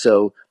 but he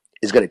also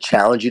is going to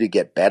challenge you to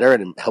get better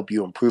and help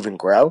you improve and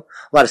grow.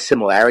 A lot of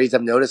similarities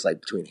I've noticed,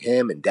 between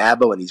him and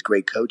Dabo and these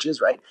great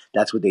coaches, right?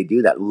 That's what they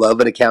do, that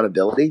love and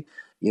accountability.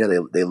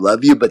 They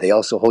love you, but they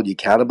also hold you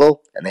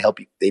accountable, and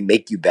they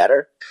make you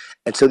better.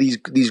 And so these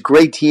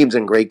great teams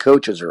and great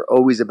coaches are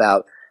always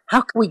about, how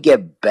can we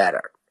get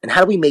better? And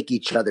how do we make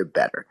each other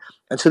better?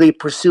 And so they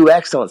pursue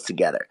excellence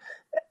together.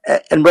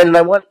 And Brendan,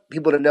 I want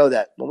people to know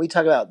that when we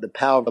talk about the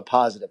power of a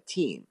positive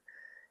team,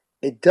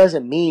 it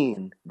doesn't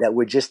mean that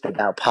we're just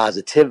about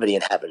positivity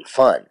and having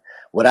fun.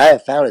 What I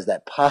have found is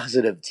that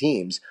positive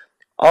teams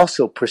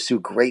also pursue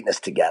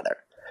greatness together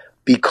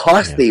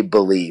because they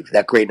believe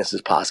that greatness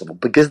is possible,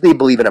 because they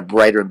believe in a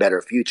brighter and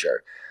better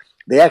future.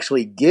 They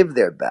actually give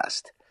their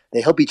best.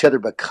 They help each other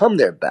become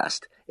their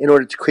best in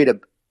order to create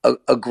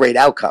a great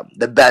outcome,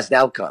 the best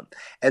outcome.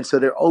 And so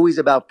they're always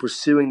about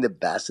pursuing the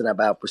best and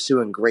about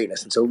pursuing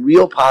greatness. And so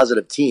real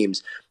positive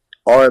teams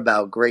are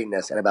about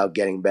greatness and about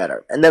getting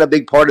better. And then a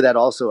big part of that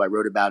also I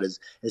wrote about is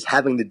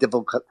having the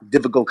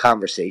difficult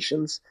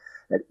conversations,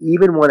 that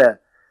even when a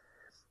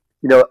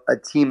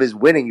team is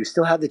winning, you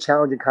still have the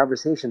challenging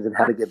conversations and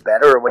how to get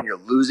better. Or when you're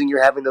losing,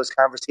 you're having those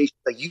conversations.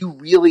 You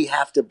really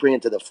have to bring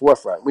it to the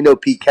forefront. We know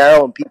Pete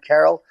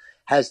Carroll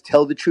has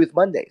Tell the Truth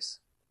Mondays.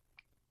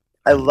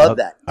 I love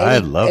that. I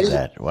love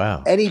that.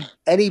 Wow.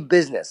 Any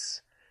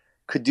business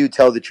could do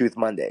Tell the Truth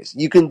Mondays.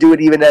 You can do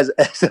it even as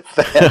a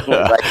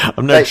family.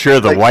 I'm not sure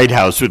the White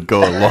House would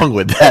go along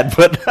with that,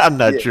 but I'm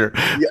not sure.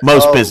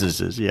 Most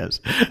businesses, yes.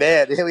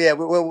 Man, yeah,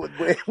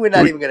 we're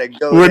not even going to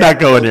go. We're not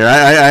going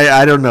there.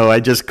 I don't know.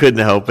 I just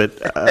couldn't help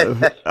it.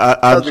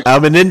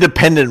 I'm an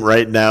independent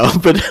right now,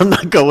 but I'm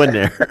not going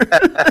there.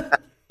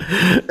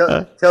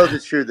 Tell the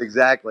Truth,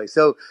 exactly.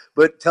 So,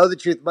 but Tell the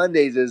Truth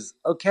Mondays is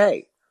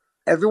okay.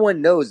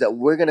 Everyone knows that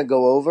we're going to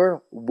go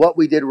over what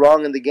we did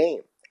wrong in the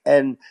game.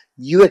 And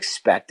you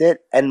expect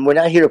it. And we're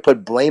not here to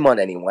put blame on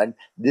anyone.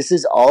 This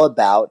is all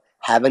about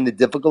having the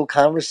difficult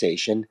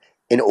conversation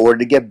in order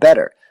to get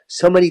better.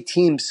 So many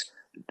teams,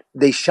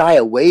 they shy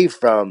away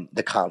from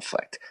the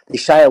conflict. They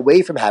shy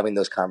away from having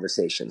those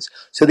conversations.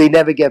 So they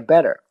never get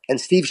better.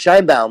 And Steve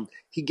Scheinbaum,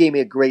 he gave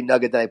me a great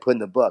nugget that I put in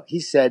the book. He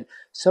said,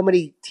 so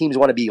many teams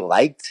want to be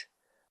liked,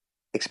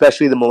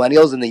 especially the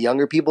millennials and the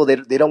younger people. They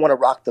don't want to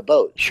rock the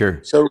boat.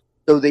 Sure. So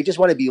they just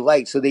want to be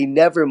liked. So they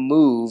never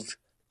move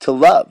to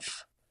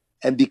love.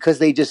 And because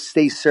they just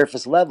stay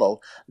surface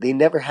level, they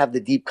never have the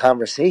deep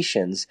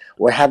conversations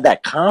or have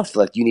that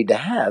conflict you need to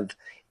have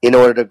in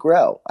order to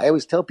grow. I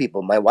always tell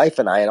people, my wife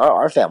and I and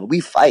our family, we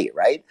fight,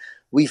 right?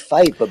 We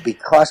fight, but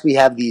because we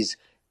have these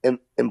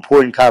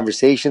important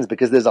conversations,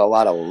 because there's a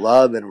lot of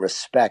love and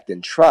respect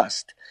and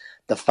trust,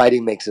 the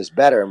fighting makes us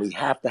better. And we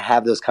have to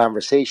have those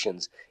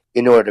conversations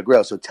in order to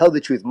grow. So Tell the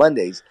Truth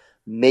Mondays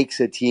makes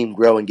a team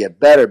grow and get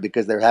better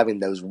because they're having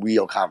those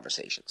real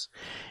conversations.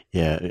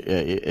 Yeah,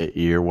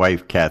 your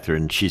wife,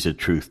 Catherine, she's a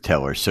truth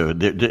teller, so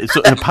it's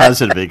a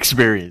positive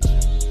experience.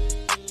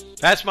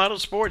 Fast Model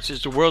Sports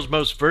is the world's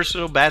most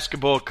versatile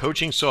basketball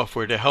coaching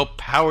software to help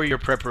power your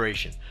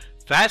preparation.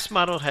 Fast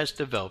Model has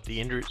developed the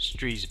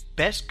industry's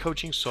best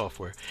coaching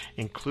software,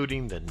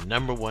 including the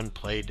 #1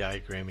 play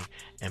diagramming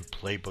and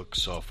playbook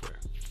software,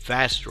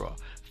 FastDraw.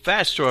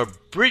 FastDraw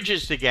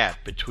bridges the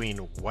gap between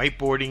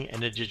whiteboarding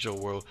and the digital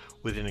world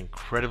with an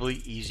incredibly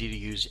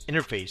easy-to-use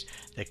interface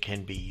that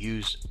can be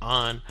used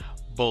on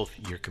both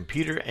your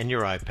computer and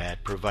your iPad,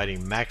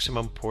 providing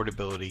maximum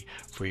portability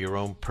for your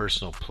own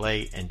personal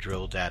play and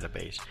drill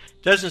database.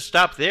 Doesn't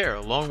stop there.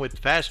 Along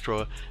with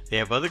FastDraw, they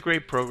have other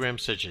great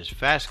programs such as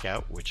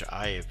FastScout, which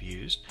I have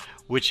used,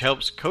 which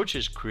helps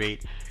coaches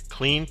create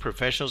clean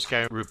professional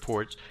scout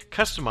reports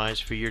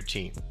customized for your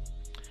team.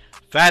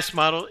 Fast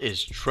Model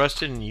is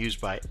trusted and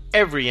used by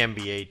every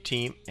NBA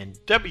team and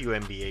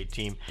WNBA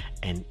team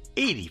and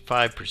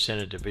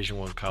 85% of Division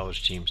I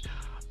college teams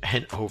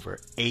and over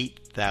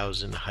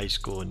 8,000 high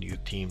school and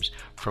youth teams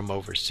from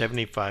over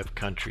 75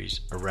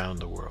 countries around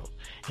the world.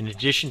 In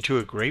addition to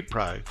a great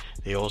product,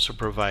 they also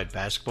provide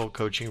basketball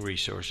coaching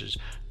resources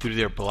through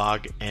their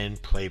blog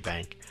and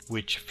Playbank,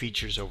 which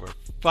features over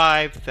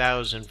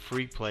 5,000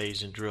 free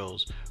plays and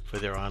drills for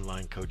their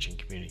online coaching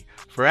community.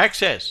 For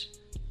access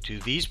to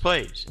these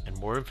plays and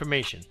more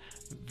information,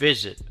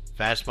 visit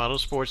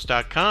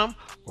fastmodelsports.com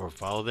or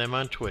follow them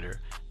on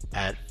Twitter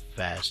at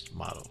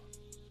FastModel.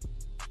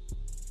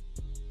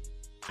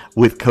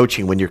 With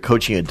coaching, when you're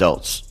coaching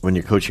adults, when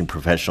you're coaching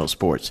professional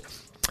sports,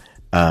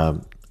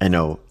 I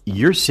know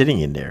you're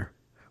sitting in there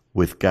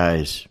with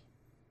guys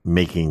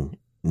making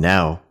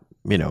now,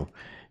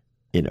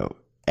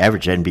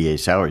 average NBA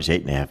salary is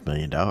 $8.5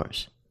 million.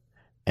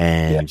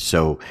 And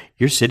so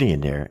you're sitting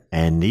in there,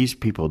 and these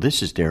people,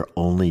 this is their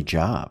only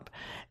job.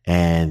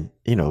 And,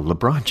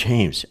 LeBron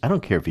James, I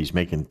don't care if he's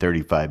making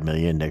 $35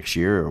 million next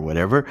year or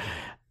whatever.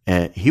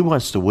 He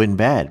wants to win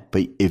bad.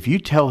 But if you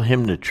tell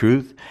him the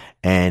truth,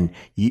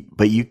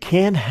 but you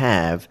can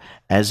have,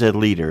 as a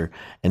leader,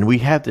 and we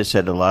have this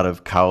at a lot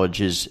of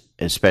colleges,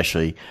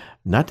 especially,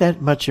 not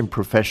that much in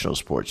professional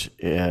sports,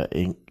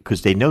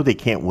 because they know they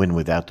can't win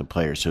without the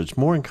players. So it's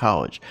more in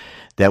college,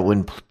 that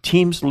when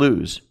teams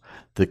lose,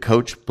 the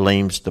coach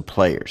blames the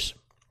players.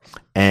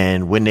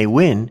 And when they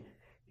win,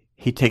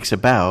 he takes a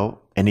bow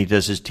and he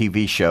does his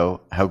TV show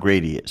how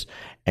great he is.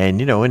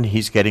 And, and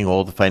he's getting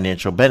all the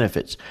financial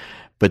benefits.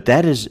 But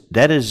that's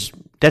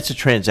a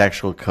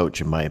transactional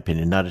coach, in my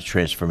opinion, not a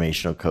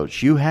transformational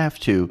coach. You have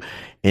to,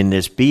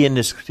 be in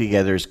this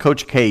together. As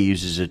Coach K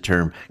uses the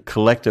term,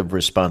 collective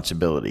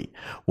responsibility.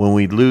 When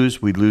we lose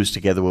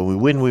together.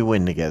 When we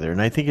win together.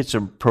 And I think it's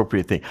an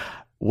appropriate thing.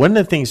 One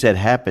of the things that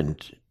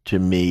happened to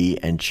me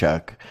and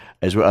Chuck,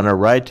 as we're on our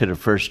ride to the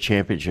first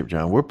championship,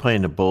 John, we're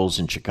playing the Bulls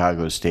in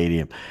Chicago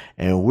Stadium,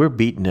 and we're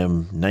beating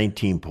them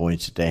 19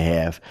 points at the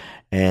half,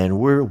 and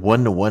we're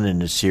 1-1 in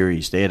the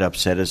series. They had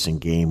upset us in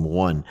game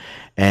 1.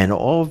 And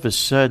all of a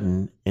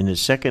sudden, in the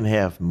second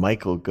half,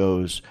 Michael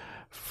goes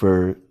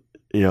for,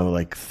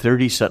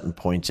 30-something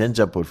points, ends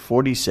up with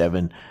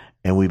 47,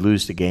 and we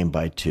lose the game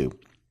by 2.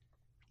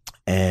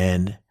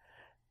 And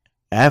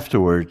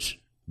afterwards,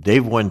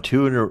 they've won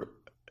two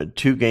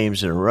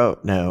games in a row.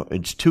 Now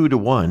it's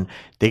 2-1.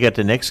 They got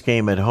the next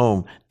game at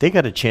home. They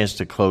got a chance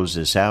to close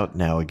this out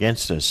now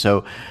against us.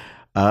 So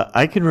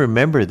I can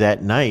remember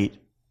that night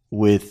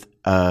with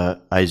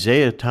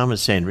Isaiah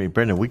Thomas saying,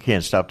 Brendan, we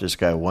can't stop this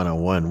guy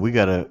one-on-one. We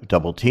got to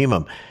double team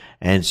him.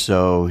 And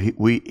so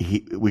we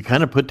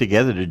kind of put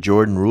together the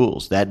Jordan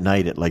rules that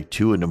night at like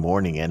 2 a.m.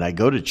 And I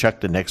go to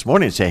Chuck the next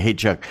morning and say, hey,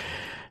 Chuck,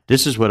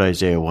 this is what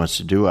Isaiah wants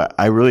to do.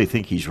 I really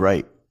think he's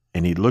right.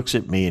 And he looks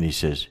at me and he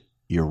says,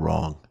 you're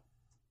wrong.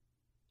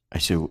 I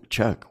said,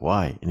 Chuck,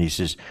 why? And he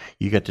says,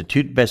 you got the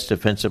 2 best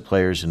defensive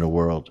players in the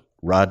world,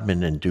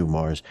 Rodman and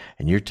Dumars,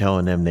 and you're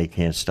telling them they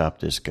can't stop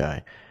this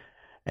guy.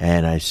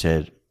 And I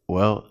said,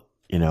 well,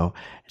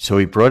 so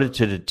he brought it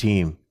to the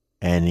team,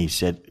 and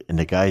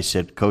the guy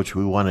said, Coach,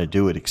 we want to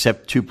do it,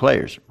 except 2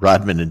 players,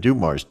 Rodman and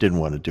Dumars, didn't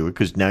want to do it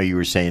because now you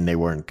were saying they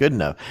weren't good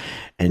enough.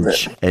 And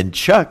and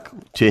Chuck,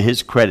 to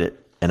his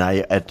credit, and I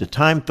at the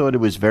time thought it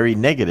was very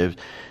negative,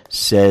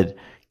 said,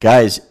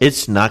 Guys,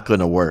 it's not going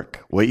to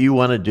work. What you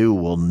want to do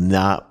will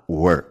not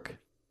work.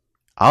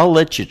 I'll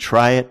let you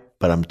try it,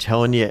 but I'm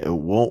telling you, it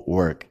won't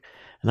work.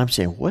 And I'm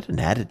saying, what an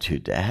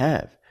attitude to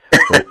have.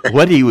 But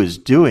what he was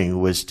doing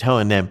was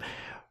telling them,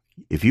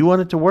 if you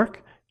want it to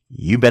work,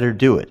 you better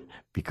do it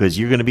because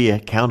you're going to be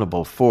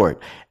accountable for it.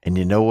 And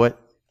you know what?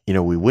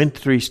 We win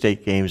 3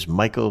 state games.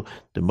 Michael,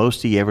 the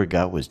most he ever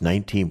got was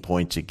 19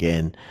 points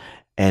again.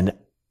 And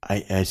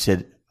I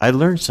said, I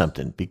learned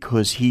something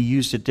because he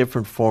used a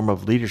different form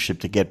of leadership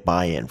to get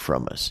buy-in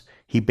from us.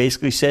 He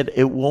basically said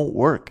it won't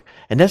work.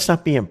 And that's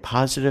not being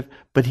positive,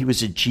 but he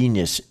was a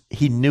genius.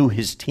 He knew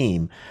his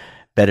team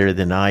better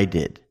than I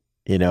did.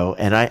 And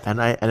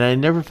I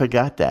never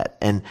forgot that.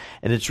 And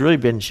it's really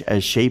been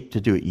a shape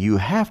to do it. You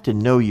have to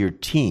know your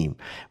team,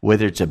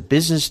 whether it's a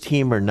business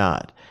team or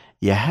not.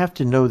 You have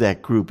to know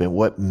that group and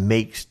what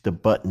makes the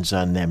buttons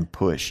on them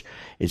push.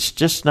 It's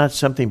just not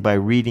something by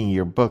reading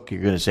your book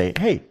you're going to say,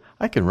 hey,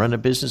 I can run a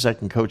business, I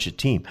can coach a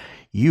team.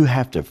 You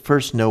have to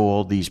first know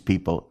all these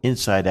people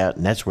inside out,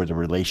 and that's where the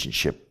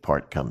relationship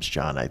part comes,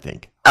 John, I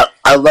think.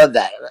 I love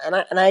that.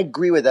 And I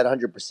agree with that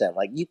 100%.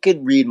 Like, you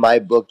could read my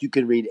book, you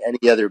can read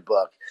any other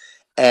book,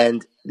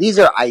 and these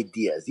are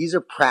ideas. These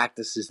are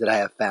practices that I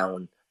have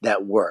found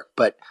that work.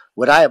 But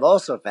what I have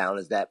also found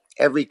is that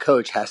every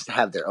coach has to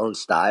have their own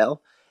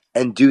style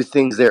and do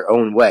things their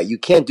own way. You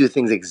can't do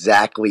things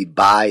exactly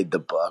by the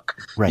book.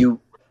 Right.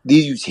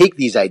 You take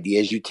these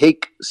ideas, you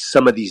take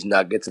some of these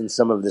nuggets and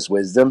some of this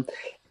wisdom,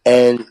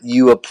 and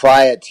you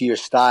apply it to your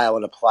style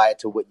and apply it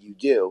to what you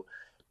do.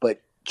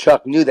 But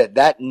Chuck knew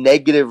that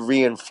negative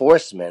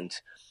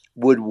reinforcement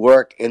would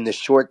work in the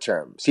short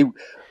term. See,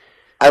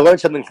 I learned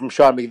something from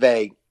Sean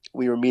McVay.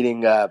 We were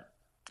meeting a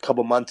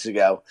couple months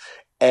ago,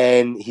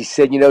 and he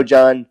said,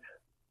 John,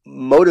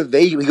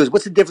 motivation. He goes,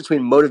 what's the difference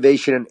between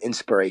motivation and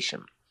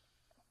inspiration?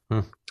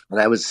 And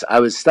I was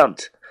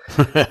stumped.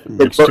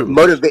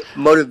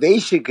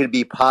 Motivation could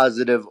be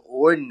positive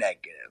or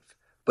negative,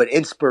 but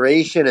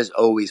inspiration is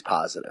always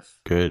positive.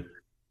 Good.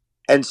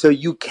 And so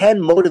you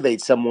can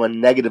motivate someone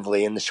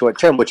negatively in the short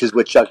term, which is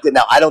what Chuck did.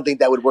 Now, I don't think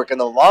that would work in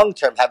the long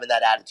term, having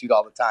that attitude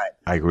all the time.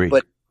 I agree.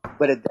 But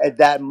at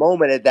that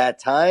moment, at that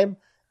time,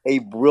 a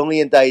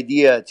brilliant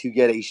idea to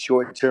get a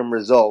short-term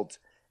result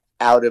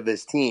out of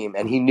his team,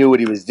 and he knew what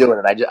he was doing,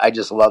 and I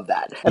just love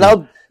that.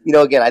 And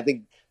again, I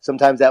think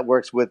sometimes that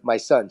works with my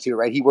son too,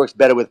 right? He works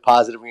better with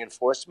positive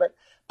reinforcement.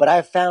 But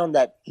I've found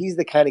that he's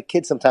the kind of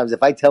kid sometimes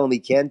if I tell him he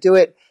can't do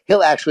it,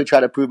 he'll actually try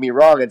to prove me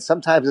wrong. And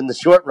sometimes in the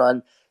short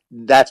run,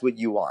 that's what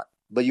you want.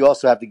 But you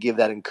also have to give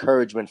that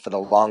encouragement for the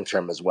long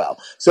term as well.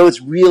 So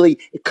it's really,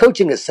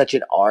 coaching is such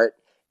an art.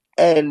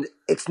 And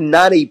it's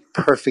not a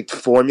perfect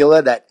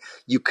formula that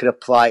you can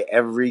apply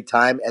every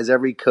time. As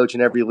every coach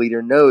and every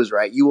leader knows,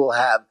 right? You will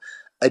have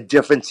a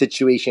different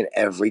situation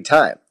every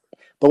time.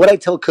 But what I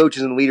tell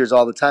coaches and leaders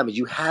all the time is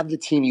you have the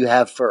team you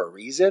have for a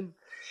reason,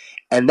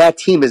 and that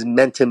team is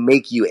meant to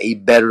make you a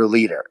better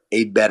leader,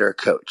 a better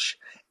coach.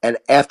 And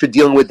after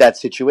dealing with that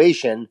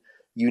situation,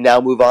 you now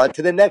move on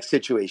to the next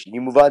situation.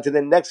 You move on to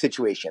the next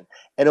situation.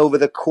 And over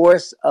the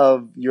course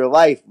of your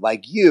life,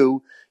 like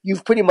you've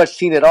pretty much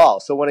seen it all.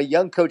 So when a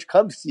young coach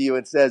comes to you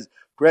and says,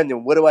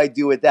 Brendan, what do I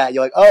do with that?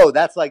 You're like, oh,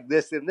 that's like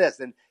this and this.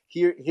 And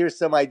here's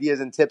some ideas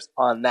and tips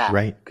on that.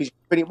 Right. Because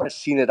you've pretty much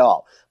seen it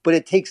all. But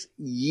it takes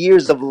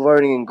years of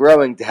learning and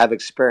growing to have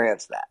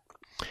experienced that.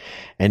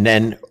 And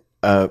then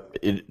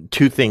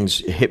 2 things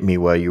hit me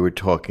while you were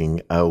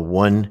talking.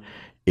 One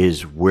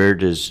is where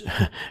does,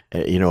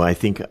 I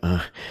think,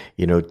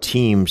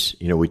 teams,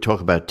 we talk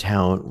about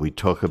talent, we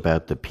talk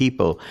about the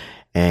people,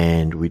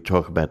 and we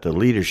talk about the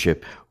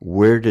leadership.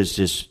 Where does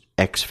this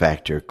X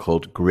factor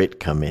called grit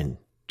come in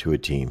to a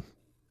team?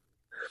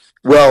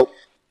 Well,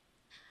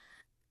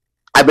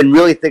 I've been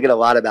really thinking a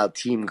lot about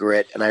team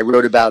grit, and I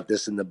wrote about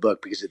this in the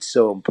book because it's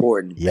so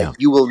important. Yeah. That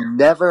you will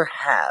never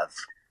have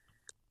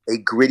a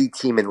gritty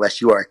team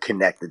unless you are a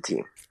connected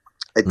team.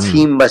 A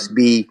team must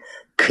be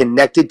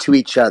connected to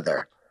each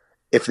other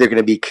if they're going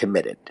to be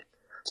committed.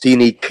 So you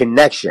need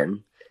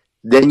connection,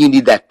 then you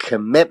need that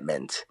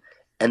commitment,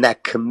 and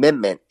that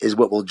commitment is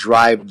what will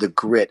drive the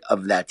grit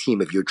of that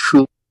team. If you're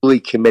truly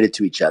committed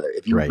to each other,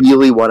 if you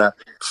really want to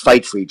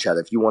fight for each other,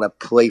 if you want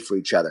to play for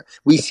each other.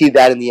 We see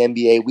that in the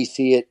NBA. We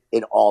see it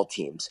in all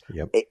teams.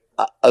 Yep.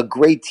 A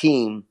great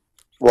team,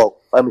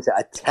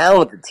 a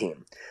talented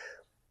team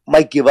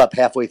might give up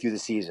halfway through the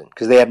season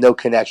because they have no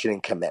connection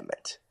and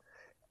commitment.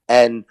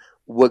 And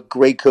what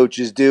great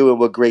coaches do and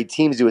what great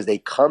teams do is they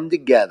come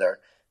together,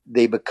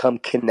 they become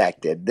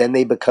connected, then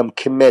they become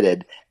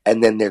committed,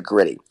 and then they're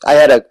gritty. I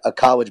had a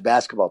college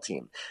basketball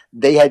team.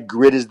 They had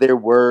grit as their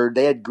word.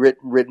 They had grit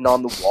written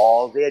on the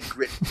walls. They had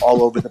grit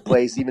all over the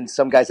place. Even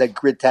some guys had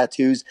grit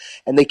tattoos,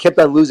 and they kept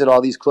on losing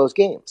all these close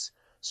games.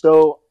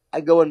 So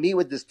I go and meet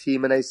with this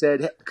team, and I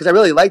said, because I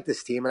really liked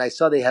this team, and I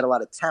saw they had a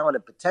lot of talent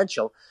and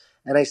potential,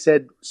 and I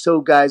said,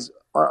 so guys,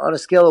 on a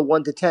scale of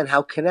 1 to 10,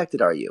 how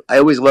connected are you? I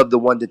always love the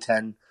 1 to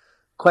 10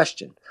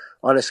 question.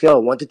 On a scale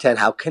of 1 to 10,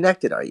 how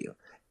connected are you?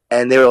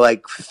 And they were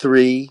like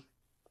 3,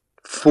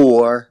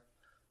 4,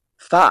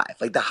 5.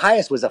 Like the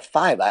highest was a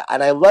 5.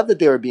 And I love that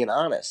they were being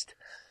honest.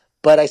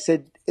 But I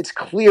said, it's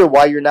clear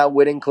why you're not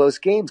winning close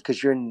games,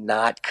 because you're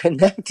not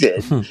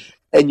connected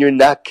and you're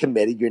not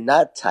committed. You're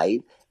not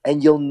tight,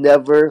 and you'll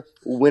never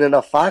win in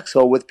a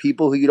foxhole with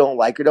people who you don't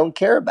like or don't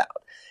care about.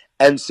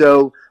 And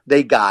so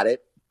they got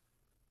it.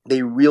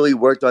 They really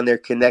worked on their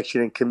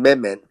connection and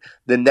commitment.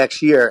 The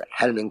next year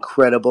had an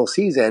incredible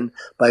season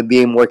by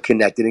being more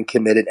connected and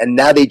committed. And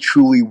now they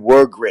truly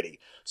were gritty.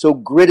 So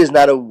grit is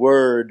not a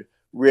word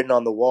written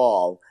on the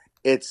wall.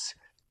 It's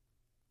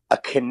a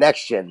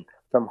connection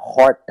from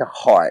heart to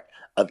heart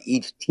of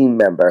each team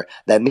member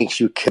that makes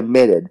you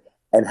committed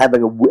and have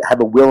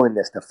a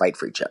willingness to fight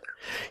for each other,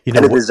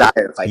 and a desire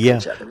to fight for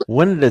each other.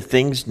 One of the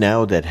things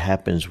now that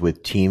happens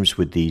with teams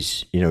with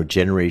these,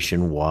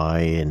 Generation Y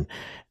and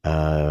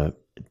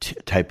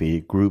type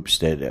of groups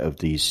that of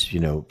these,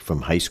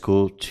 from high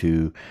school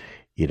to,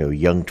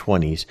 young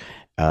 20s,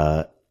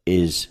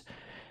 is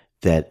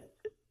that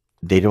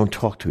they don't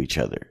talk to each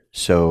other.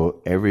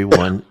 So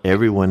everyone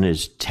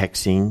is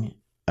texting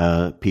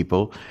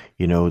people.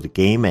 The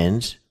game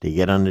ends, they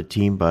get on the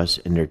team bus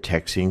and they're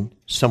texting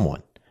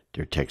someone.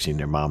 They're texting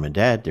their mom and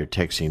dad. They're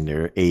texting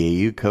their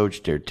AAU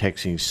coach. They're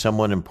texting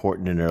someone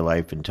important in their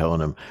life and telling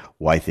them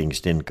why things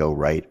didn't go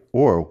right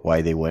or why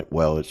they went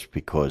well. It's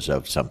because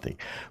of something.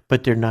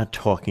 But they're not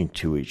talking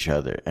to each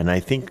other. And I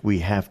think we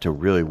have to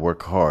really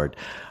work hard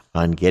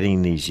on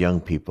getting these young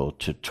people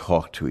to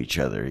talk to each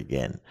other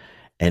again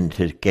and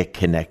to get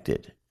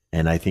connected.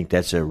 And I think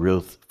that's a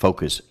real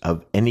focus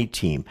of any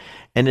team.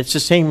 And it's the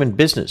same in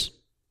business.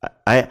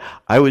 I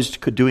was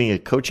doing a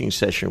coaching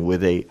session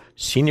with a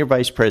senior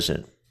vice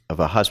president of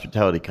a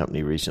hospitality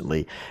company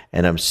recently,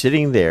 and I'm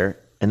sitting there,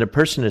 and the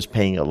person is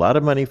paying a lot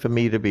of money for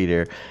me to be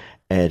there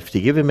and to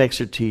give him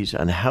expertise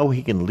on how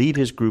he can lead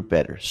his group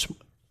better.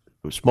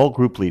 Small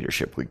group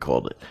leadership, we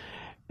called it.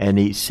 And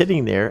he's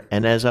sitting there,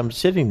 and as I'm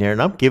sitting there,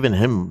 and I'm giving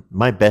him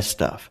my best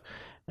stuff,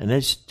 and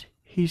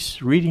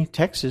he's reading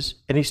texts,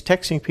 and he's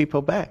texting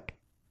people back.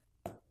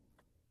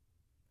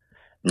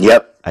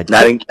 Yep. I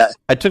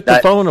took the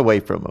phone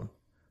away from him.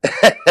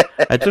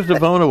 I took the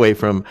phone away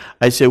from him.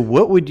 I said,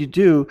 what would you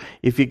do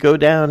if you go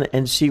down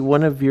and see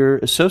one of your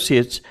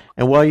associates,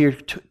 and while you're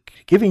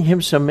giving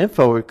him some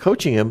info or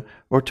coaching him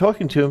or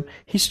talking to him,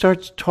 he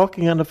starts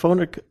talking on the phone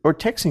or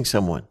texting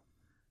someone?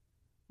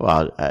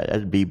 Well,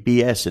 that'd be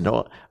BS and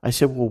all. I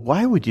said, well,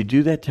 why would you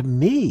do that to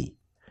me?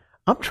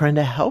 I'm trying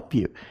to help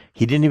you.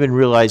 He didn't even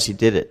realize he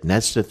did it. And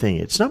that's the thing.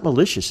 It's not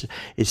malicious.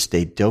 It's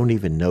they don't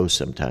even know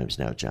sometimes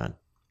now, John.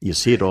 You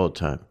see it all the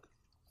time.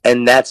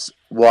 And that's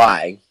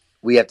why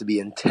we have to be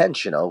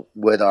intentional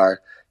with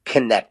our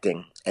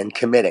connecting and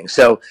committing.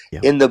 So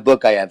in the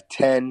book, I have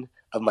 10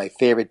 of my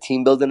favorite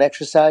team building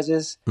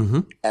exercises. Mm-hmm.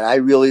 And I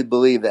really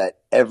believe that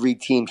every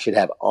team should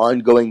have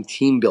ongoing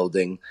team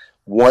building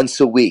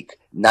once a week,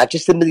 not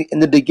just in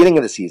the beginning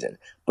of the season,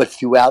 but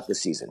throughout the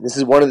season. This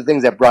is one of the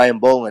things that Brian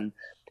Boland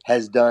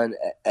has done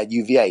at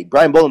UVA.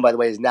 Brian Boland, by the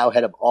way, is now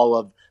head of all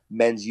of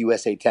men's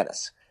USA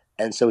tennis.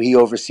 And so he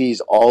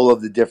oversees all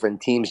of the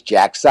different teams.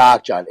 Jack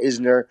Sock, John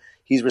Isner.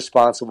 He's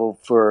responsible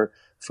for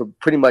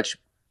pretty much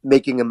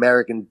making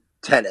American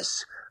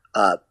tennis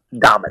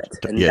dominant.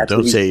 And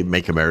don't say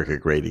make America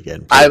great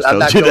again. I'm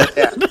not going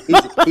there.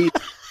 He's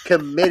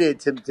committed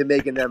to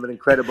making them an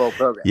incredible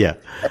program. Yeah.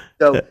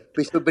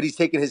 But he's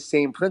taken his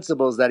same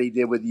principles that he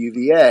did with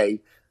UVA,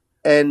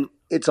 and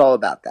it's all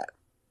about that.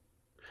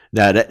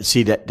 Now,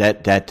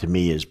 that to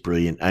me is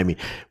brilliant. I mean,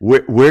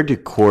 where do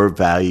core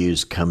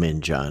values come in,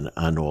 John,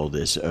 on all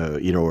this? Or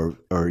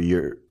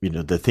your,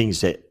 the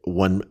things that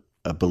one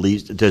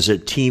believes. Does a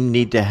team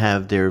need to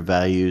have their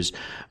values?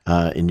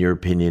 In your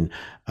opinion,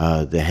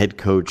 the head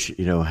coach,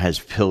 has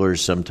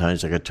pillars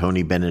sometimes, like a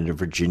Tony Bennett of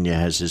Virginia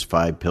has his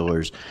 5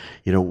 pillars.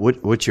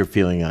 What's your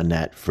feeling on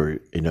that for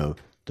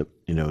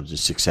the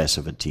success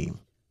of a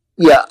team?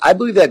 Yeah, I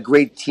believe that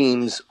great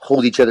teams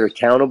hold each other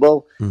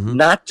accountable, mm-hmm.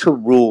 not to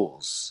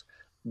rules,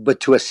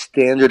 but to a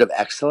standard of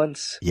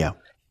excellence. Yeah.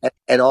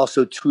 And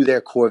also to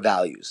their core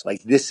values.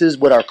 Like, this is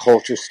what our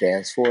culture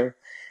stands for.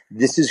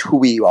 This is who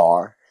we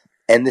are.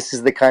 And this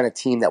is the kind of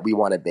team that we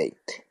want to be.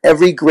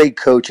 Every great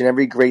coach and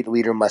every great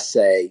leader must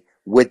say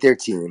with their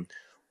team,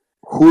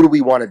 who do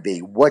we want to be?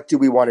 What do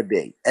we want to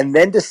be? And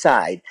then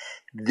decide,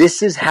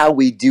 this is how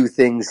we do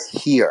things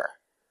here.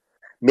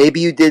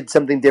 Maybe you did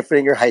something different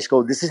in your high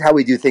school. This is how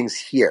we do things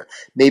here.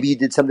 Maybe you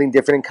did something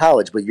different in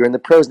college, but you're in the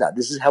pros now.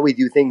 This is how we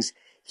do things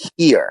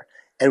here.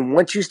 And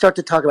once you start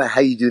to talk about how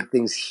you do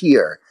things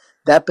here,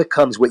 that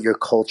becomes what your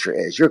culture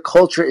is. Your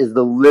culture is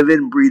the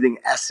living, breathing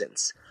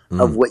essence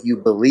of what you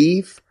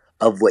believe,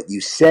 of what you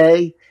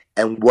say,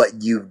 and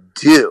what you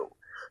do.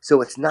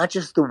 So it's not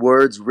just the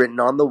words written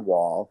on the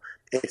wall.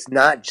 It's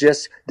not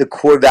just the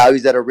core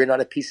values that are written on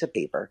a piece of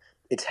paper.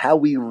 It's how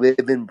we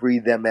live and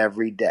breathe them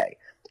every day.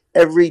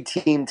 Every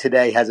team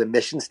today has a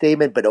mission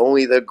statement, but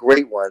only the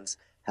great ones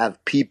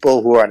have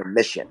people who are on a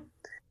mission.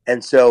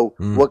 And so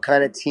what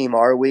kind of team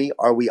are we?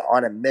 Are we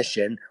on a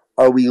mission?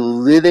 Are we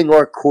living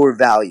our core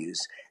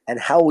values? and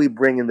how are we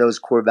bringing those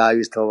core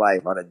values to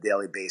life on a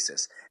daily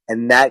basis?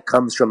 And that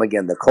comes from,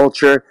 again, the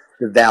culture,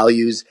 the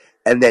values,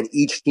 and then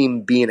each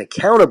team being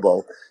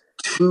accountable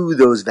to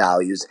those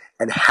values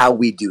and how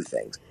we do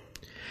things.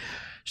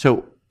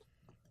 So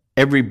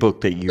every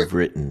book that you've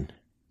written,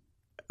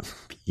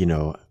 I'm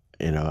going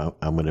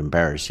to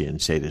embarrass you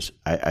and say this.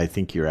 I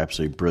think you're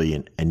absolutely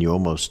brilliant, and you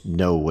almost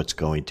know what's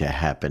going to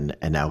happen,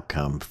 an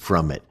outcome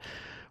from it.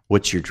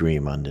 What's your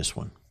dream on this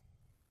one?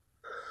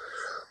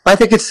 I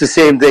think it's the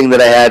same thing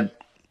that I had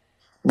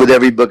with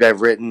every book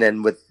I've written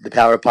and with The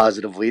Power of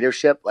Positive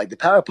Leadership. Like The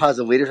Power of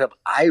Positive Leadership,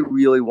 I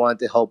really want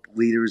to help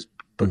leaders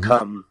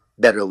become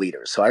better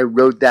leaders. So I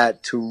wrote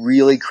that to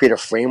really create a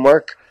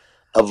framework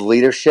of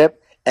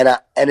leadership, and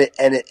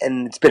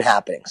it's been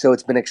happening. So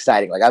it's been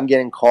exciting. Like I'm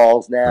getting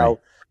calls now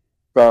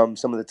from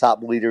some of the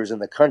top leaders in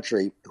the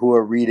country who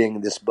are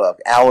reading this book.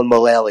 Alan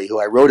Mulally, who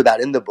I wrote about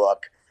in the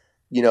book,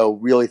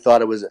 really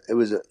thought it was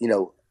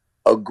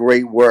a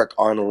great work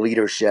on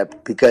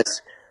leadership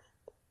because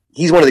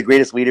he's one of the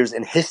greatest leaders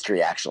in history,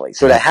 actually.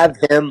 So to have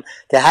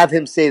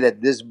him say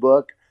that this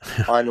book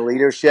on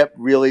leadership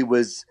really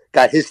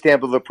got his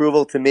stamp of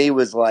approval, to me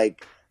was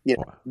like,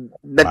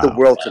 meant the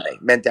world to me,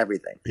 meant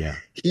everything. Yeah.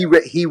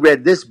 He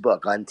read this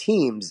book on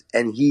teams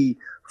and he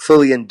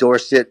fully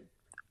endorsed it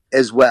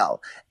as well.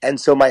 And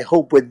so my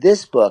hope with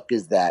this book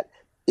is that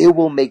it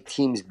will make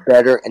teams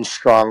better and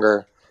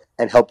stronger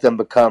and help them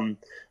become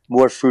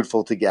more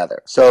fruitful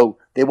together. So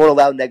they won't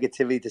allow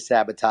negativity to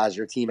sabotage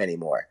your team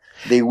anymore.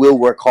 They will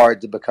work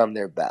hard to become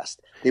their best.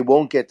 They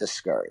won't get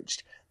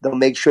discouraged. They'll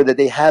make sure that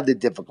they have the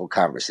difficult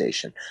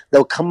conversation.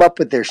 They'll come up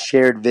with their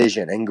shared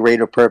vision and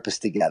greater purpose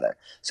together.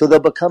 So they'll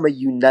become a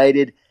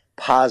united,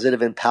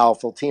 positive, and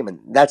powerful team. And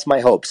that's my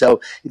hope. So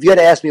if you had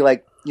to ask me,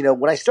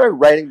 when I started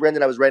writing,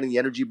 Brendan, I was writing The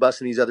Energy Bus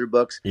and these other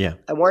books. Yeah.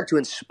 I wanted to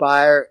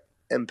inspire,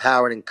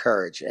 empower, and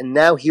encourage. And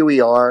now here we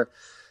are,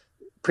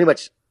 pretty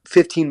much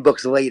 15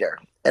 books later.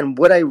 And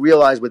what I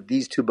realized with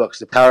these two books,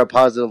 The Power of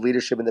Positive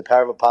Leadership and The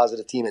Power of a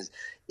Positive Team, is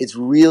it's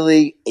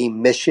really a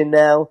mission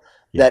now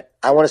that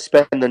I want to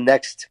spend the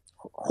next,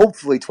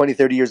 hopefully, 20,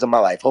 30 years of my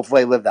life.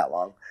 Hopefully I live that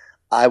long.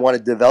 I want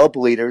to develop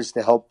leaders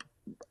to help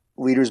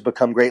leaders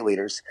become great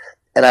leaders.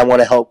 And I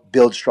want to help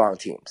build strong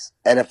teams.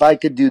 And if I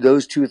could do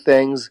those two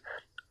things,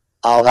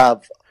 I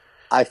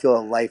feel, a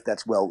life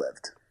that's well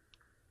lived.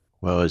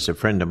 Well, as a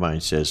friend of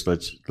mine says,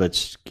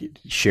 let's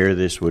share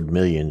this with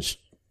millions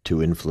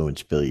to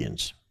influence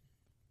billions.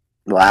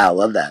 Wow, I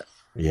love that.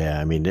 Yeah,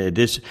 I mean,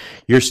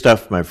 your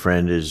stuff, my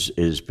friend,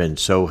 has been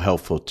so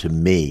helpful to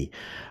me,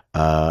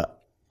 and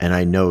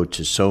I know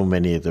to so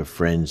many of the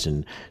friends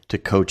and to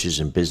coaches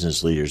and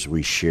business leaders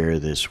we share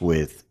this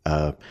with.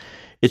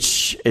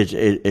 It's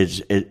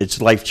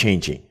life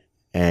changing,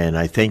 and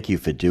I thank you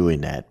for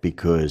doing that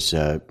because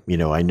I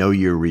know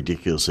you're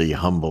ridiculously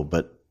humble,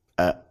 but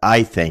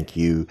I thank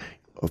you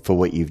for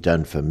what you've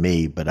done for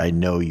me. But I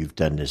know you've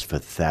done this for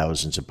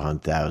thousands upon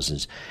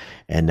thousands,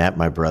 and that,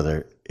 my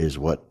brother, is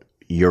what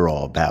you're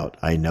all about.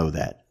 I know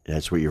that.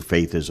 That's what your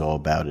faith is all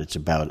about. It's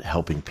about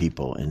helping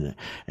people. And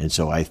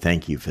so I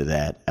thank you for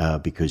that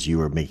because you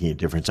are making a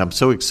difference. I'm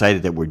so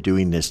excited that we're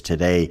doing this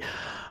today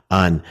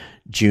on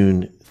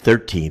June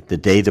 13th, the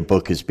day the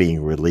book is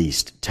being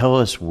released. Tell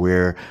us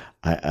where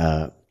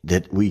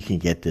that we can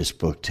get this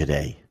book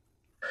today.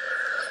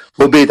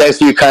 Well, B, thanks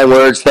for your kind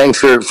words. Thanks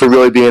for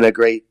really being a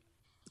great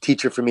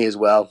teacher for me as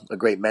well, a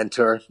great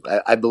mentor.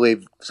 I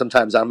believe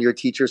sometimes I'm your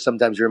teacher,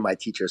 sometimes you're my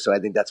teacher. So I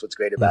think that's what's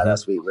great about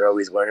us. We're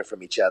always learning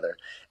from each other.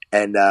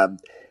 And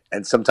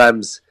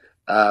sometimes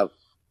I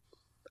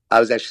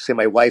was actually saying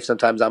my wife,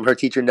 sometimes I'm her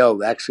teacher.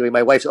 No, actually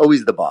my wife's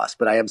always the boss,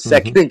 but I am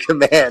second in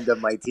command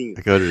of my team.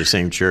 I go to the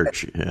same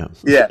church. Yeah.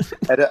 Yeah.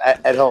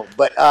 At home.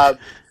 But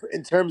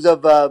in terms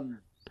of the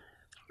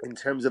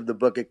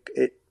book,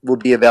 it will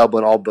be available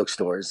in all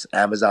bookstores,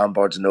 Amazon,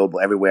 Barnes & Noble,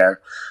 everywhere.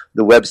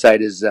 The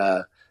website is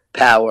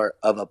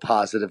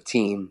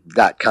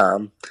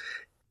powerofapositiveteam.com.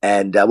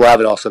 And we'll have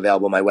it also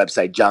available on my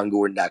website,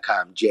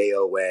 johngordon.com,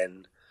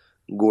 JON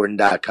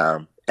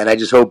Gordon.com. And I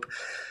just hope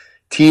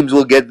teams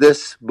will get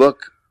this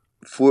book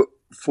for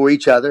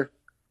each other.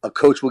 A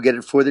coach will get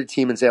it for their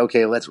team and say,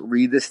 okay, let's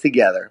read this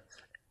together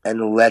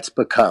and let's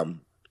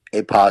become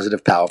a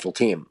positive, powerful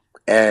team.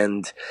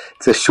 And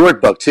it's a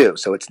short book too,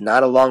 so it's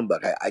not a long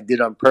book. I did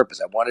it on purpose.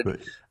 I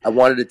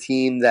wanted a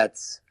team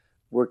that's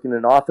working in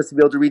an office to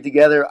be able to read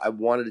together. I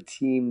wanted a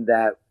team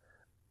that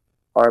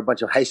are a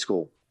bunch of high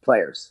school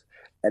players,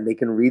 and they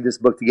can read this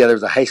book together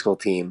as a high school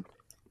team,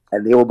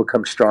 and they will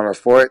become stronger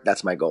for it.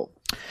 That's my goal.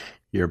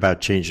 You're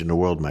about changing the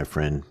world, my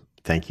friend.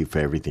 Thank you for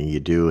everything you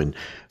do. And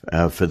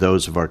for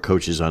those of our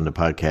coaches on the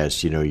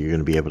podcast, you're going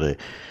to be able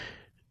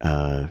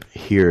to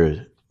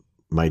hear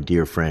my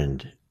dear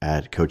friend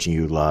at Coaching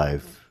You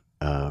Live,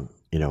 on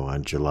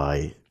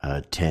July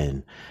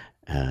 10.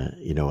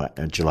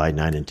 July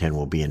 9 and 10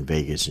 will be in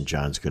Vegas, and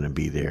John's going to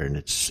be there. And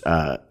it's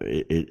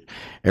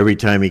every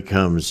time he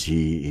comes,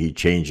 he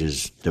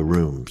changes the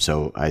room.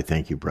 So I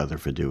thank you, brother,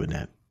 for doing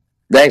that.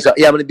 Thanks.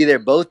 Yeah, I'm going to be there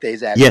both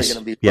days. Actually, Yes.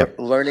 going to be Yep.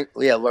 learning.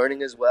 Yeah,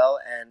 learning as well,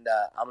 and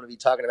I'm going to be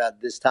talking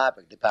about this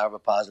topic, the power of a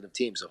positive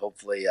team. So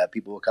hopefully,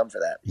 people will come for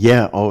that.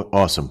 Yeah. Oh,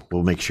 awesome.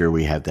 We'll make sure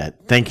we have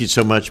that. Thank you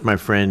so much, my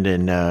friend.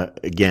 And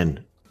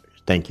again,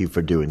 thank you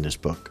for doing this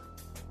book.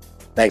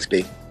 Thanks,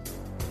 B.